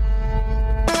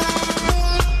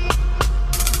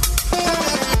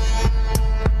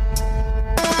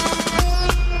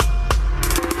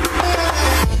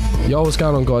 Yo, what's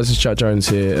going on, guys? It's Jack Jones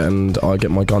here, and I get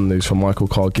my gun news from Michael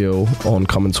Cargill on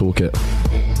Come and Talk It.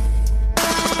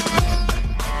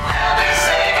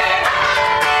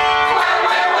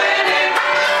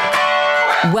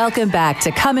 Welcome back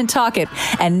to Come and Talk It.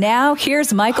 And now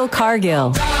here's Michael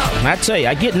Cargill. I tell you,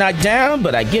 I get knocked down,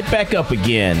 but I get back up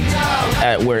again.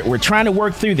 We're trying to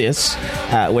work through this.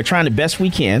 We're trying the best we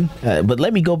can. But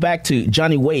let me go back to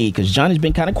Johnny Wade, because Johnny's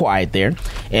been kind of quiet there.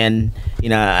 And, you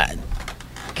know,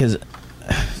 because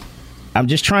I'm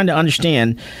just trying to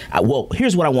understand. Well,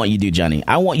 here's what I want you to do, Johnny.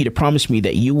 I want you to promise me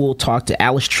that you will talk to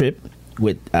Alice Tripp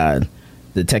with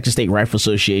the Texas State Rifle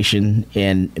Association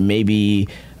and maybe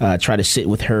try to sit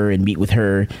with her and meet with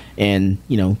her and,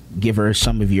 you know, give her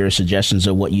some of your suggestions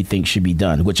of what you think should be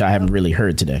done, which I haven't really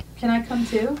heard today. Can I come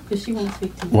too? Because she won't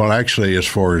speak to me. Well, actually, as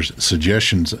far as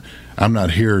suggestions, I'm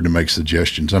not here to make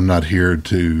suggestions. I'm not here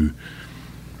to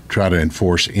try to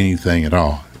enforce anything at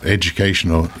all. I'm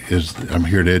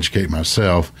here to educate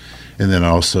myself, and then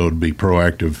also to be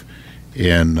proactive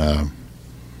in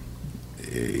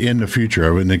the future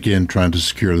of it, and again, trying to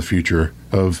secure the future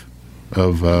of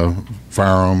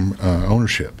firearm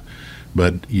ownership.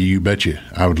 But you betcha,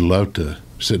 I would love to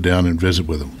sit down and visit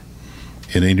with them.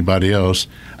 And anybody else,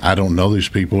 I don't know these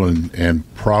people,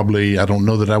 and probably I don't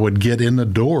know that I would get in the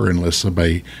door unless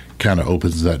somebody kind of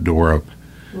opens that door up.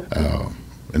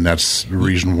 And that's the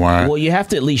reason why. Well, you have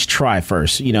to at least try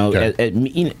first, you know,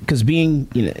 because being,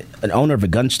 you know, an owner of a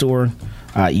gun store,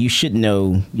 you should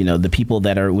know, you know, the people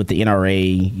that are with the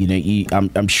NRA. You know,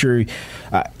 I'm sure.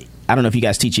 I don't know if you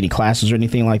guys teach any classes or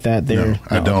anything like that there. No,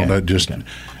 I don't. Okay.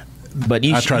 But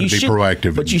I try to be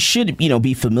proactive. But you should, you know,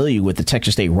 be familiar with the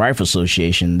Texas State Rifle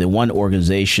Association, the one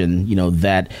organization, you know,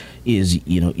 that is,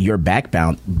 you know, your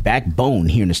backbone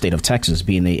here in the state of Texas,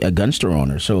 being a gun store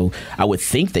owner. So I would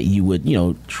think that you would, you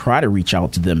know, try to reach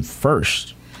out to them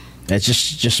first. That's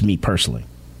just me personally.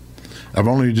 I've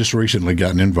only just recently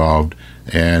gotten involved,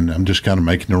 and I'm just kind of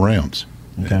making the rounds.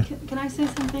 Okay. Can I say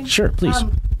something? Sure, please.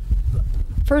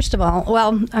 First of all,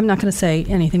 well, I'm not going to say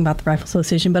anything about the Rifle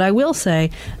Association, but I will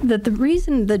say that the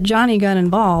reason that Johnny got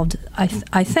involved, I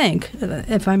think,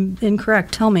 if I'm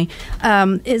incorrect, tell me,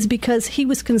 is because he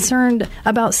was concerned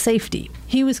about safety.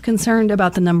 He was concerned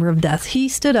about the number of deaths. He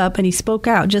stood up and he spoke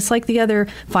out, just like the other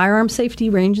firearm safety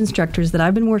range instructors that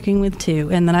I've been working with too,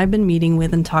 and that I've been meeting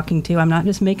with and talking to. I'm not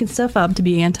just making stuff up to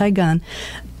be anti-gun.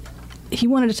 he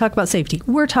wanted to talk about safety.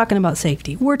 We're talking about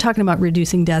safety. We're talking about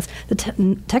reducing deaths.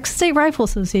 The Texas State Rifle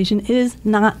Association is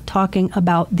not talking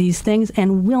about these things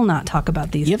and will not talk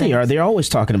about these things. Yeah, they are. They're always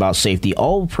talking about safety.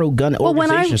 All pro-gun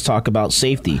organizations talk about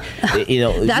safety.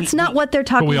 That's not what they're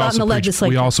talking about in the legislature.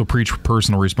 We also preach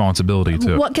personal responsibility,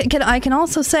 too. I can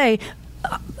also say,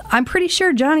 I'm pretty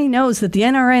sure Johnny knows that the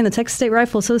NRA and the Texas State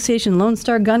Rifle Association, Lone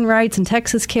Star Gun Rights, and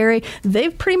Texas Carry,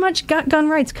 they've pretty much got gun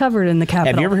rights covered in the Capitol.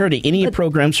 Have you ever heard of any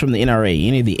programs from the NRA,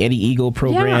 any of the Eddie Eagle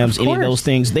programs, any of those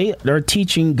things? They're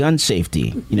teaching gun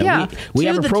safety. We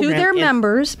have a program to their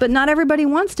members, but not everybody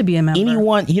wants to be a member.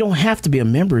 You don't have to be a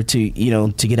member to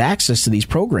get access to these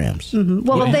programs. Mm-hmm.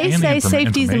 Well, if they say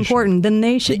safety is important, then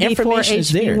they should be for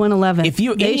HB 111. If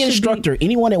you're any instructor,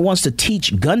 anyone that wants to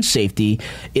teach gun safety,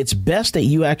 it's best that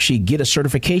you actually get a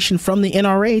certification from the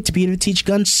NRA to be able to teach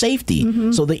gun safety.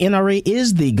 Mm-hmm. So the NRA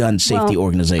is the gun safety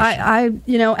organization.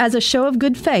 As a show of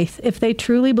good faith, if they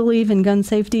truly believe in gun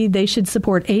safety, they should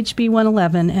support HB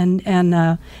 111 and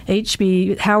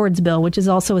HB Howard's bill, which is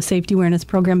also a safety awareness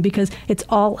program, because it's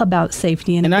all about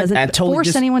safety and it doesn't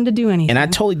force anyone to do anything. And I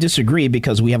totally disagree,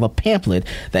 because we have a pamphlet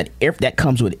that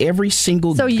comes with every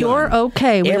single gun. So you're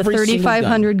okay with a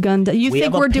 3,500 gun? You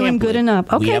think we're doing good enough?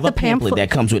 Okay, we have a pamphlet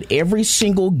that comes with every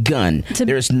single gun.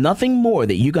 There's nothing more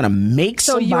that you're going to make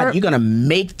you're going to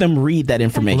make them read that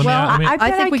information. Well, I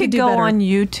bet I could go on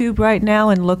YouTube right now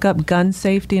and look up gun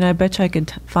safety, and I bet you I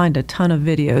could find a ton of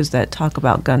videos that talk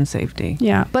about gun safety.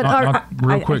 Yeah, but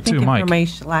real quick too, Mike.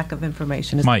 Lack of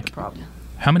information is the problem.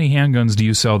 How many handguns do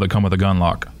you sell that come with a gun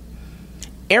lock?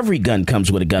 Every gun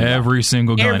comes with a gun lock. Every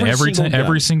single gun.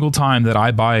 Every single time that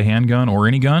I buy a handgun or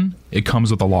any gun, it comes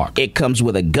with a lock. It comes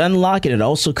with a gun lock, and it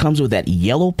also comes with that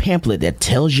yellow pamphlet that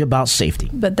tells you about safety.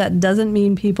 But that doesn't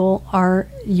mean people are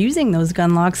using those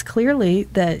gun locks. Clearly,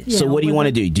 So what do you want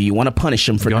to do? Do you want to punish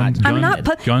them for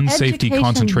gun safety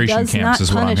concentration camps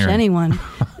is what I'm hearing. Anyone.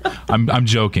 I'm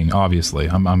joking, obviously.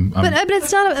 But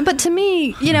it's not. But to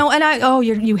me,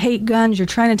 you hate guns. You're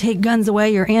trying to take guns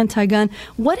away. You're anti-gun.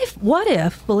 What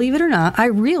if, believe it or not, I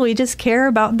really just care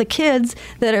about the kids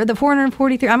that are the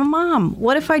 443? I'm a mom.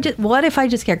 What if I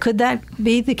just care? Could that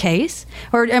be the case,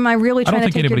 or am I really trying to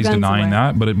take your guns away? I don't think anybody's denying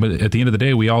that, but at the end of the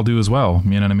day, we all do as well.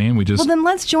 You know what I mean? Well, then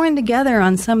let's join together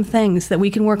on some things that we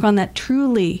can work on that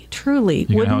truly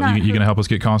you going to help us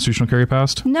get constitutional carry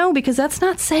passed? No, because that's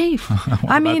not safe.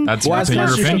 That's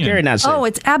your opinion. Not safe. Oh,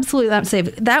 it's absolutely not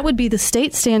safe. That would be the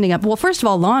state standing up. Well, first of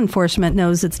all, law enforcement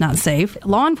knows it's not safe.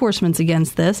 Law enforcement's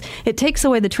against this. It takes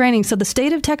away the training. So the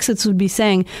state of Texas would be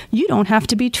saying, you don't have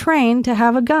to be trained to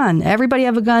have a gun. Everybody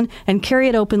have a gun and carry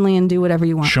it openly and do whatever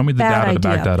you want. Show me the data to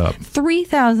back that up.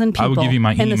 3,000 people I will give you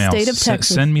my email. In the state of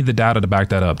Texas. Send me the data to back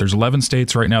that up. There's 11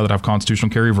 states right now that have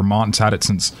constitutional carry. Vermont's had it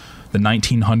since the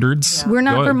 1900s. We're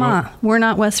not Vermont. We're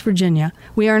not West Virginia.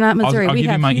 We are not Missouri. I'll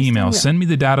give you my email. Send me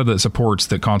the data that supports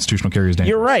that constitutional carry is dangerous.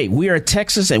 You're right. We are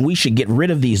Texas, and we should get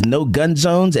rid of these no-gun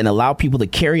zones and allow people to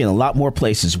carry in a lot more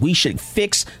places. We should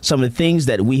fix some of the things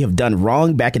that we have done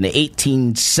wrong back in the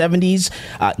 1870s.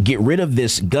 Get rid of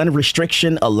this gun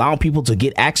restriction, allow people to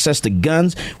get access to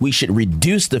guns. We should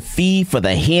reduce the fee for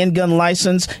the handgun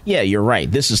license. Yeah, you're right.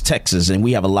 This is Texas, and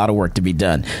we have a lot of work to be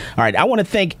done. All right. I want to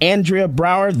thank Andrea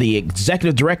Brower, the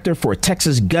Executive Director for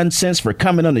Texas Gun Sense, for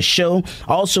coming on the show.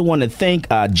 I also want to thank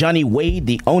Johnny Wade,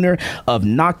 the owner of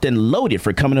Knocked and Loaded,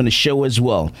 for coming on the show as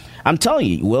well. I'm telling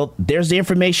you, well, there's the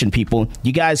information, people.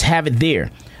 You guys have it there.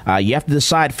 You have to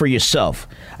decide for yourself.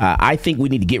 I think we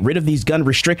need to get rid of these gun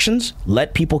restrictions,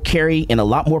 let people carry in a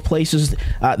lot more places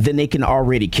than they can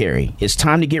already carry. It's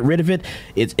time to get rid of it.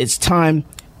 It's time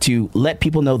to let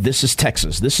people know this is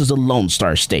Texas. This is a Lone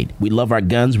Star state. We love our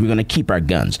guns. We're going to keep our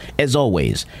guns. As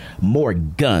always, more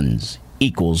guns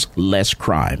equals less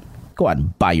crime. Go out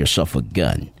and buy yourself a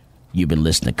gun. You've been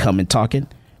listening to Come and Talk It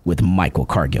with Michael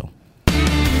Cargill.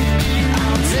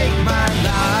 I'll take my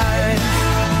life,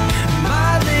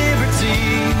 my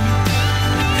liberty,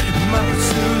 my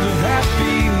pursuit of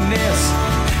happiness.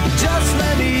 Just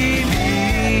let me be.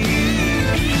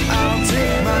 I'll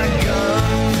take my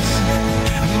guns,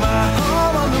 my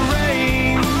home on the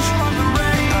range.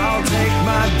 I'll take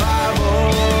my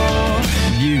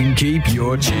Bible. You can keep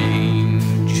your change.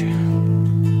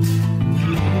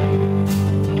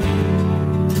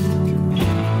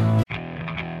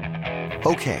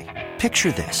 Okay,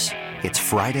 picture this. It's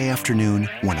Friday afternoon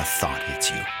when a thought hits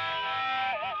you.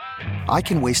 I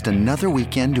can waste another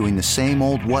weekend doing the same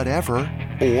old whatever,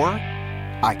 or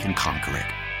I can conquer it.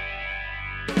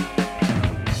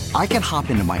 I can hop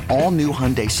into my all-new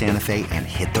Hyundai Santa Fe and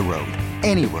hit the road.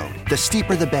 Any road. The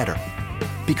steeper, the better.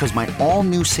 Because my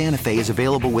all-new Santa Fe is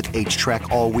available with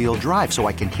H-Track all-wheel drive, so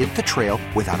I can hit the trail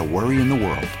without a worry in the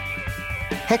world.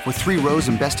 Heck, with 3 rows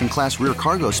and best-in-class rear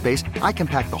cargo space, I can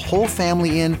pack the whole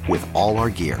family in with all our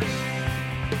gear.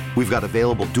 We've got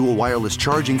available dual wireless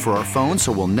charging for our phones,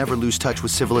 so we'll never lose touch with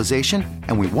civilization,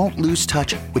 and we won't lose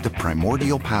touch with the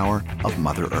primordial power of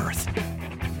Mother Earth.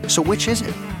 So which is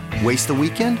it? Waste the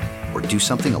weekend or do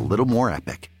something a little more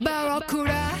epic?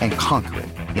 And conquer it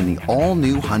in the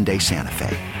all-new Hyundai Santa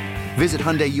Fe. Visit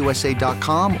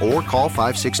HyundaiUSA.com or call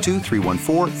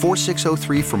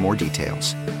 562-314-4603 for more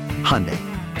details. Hyundai,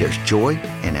 there's joy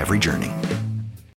in every journey.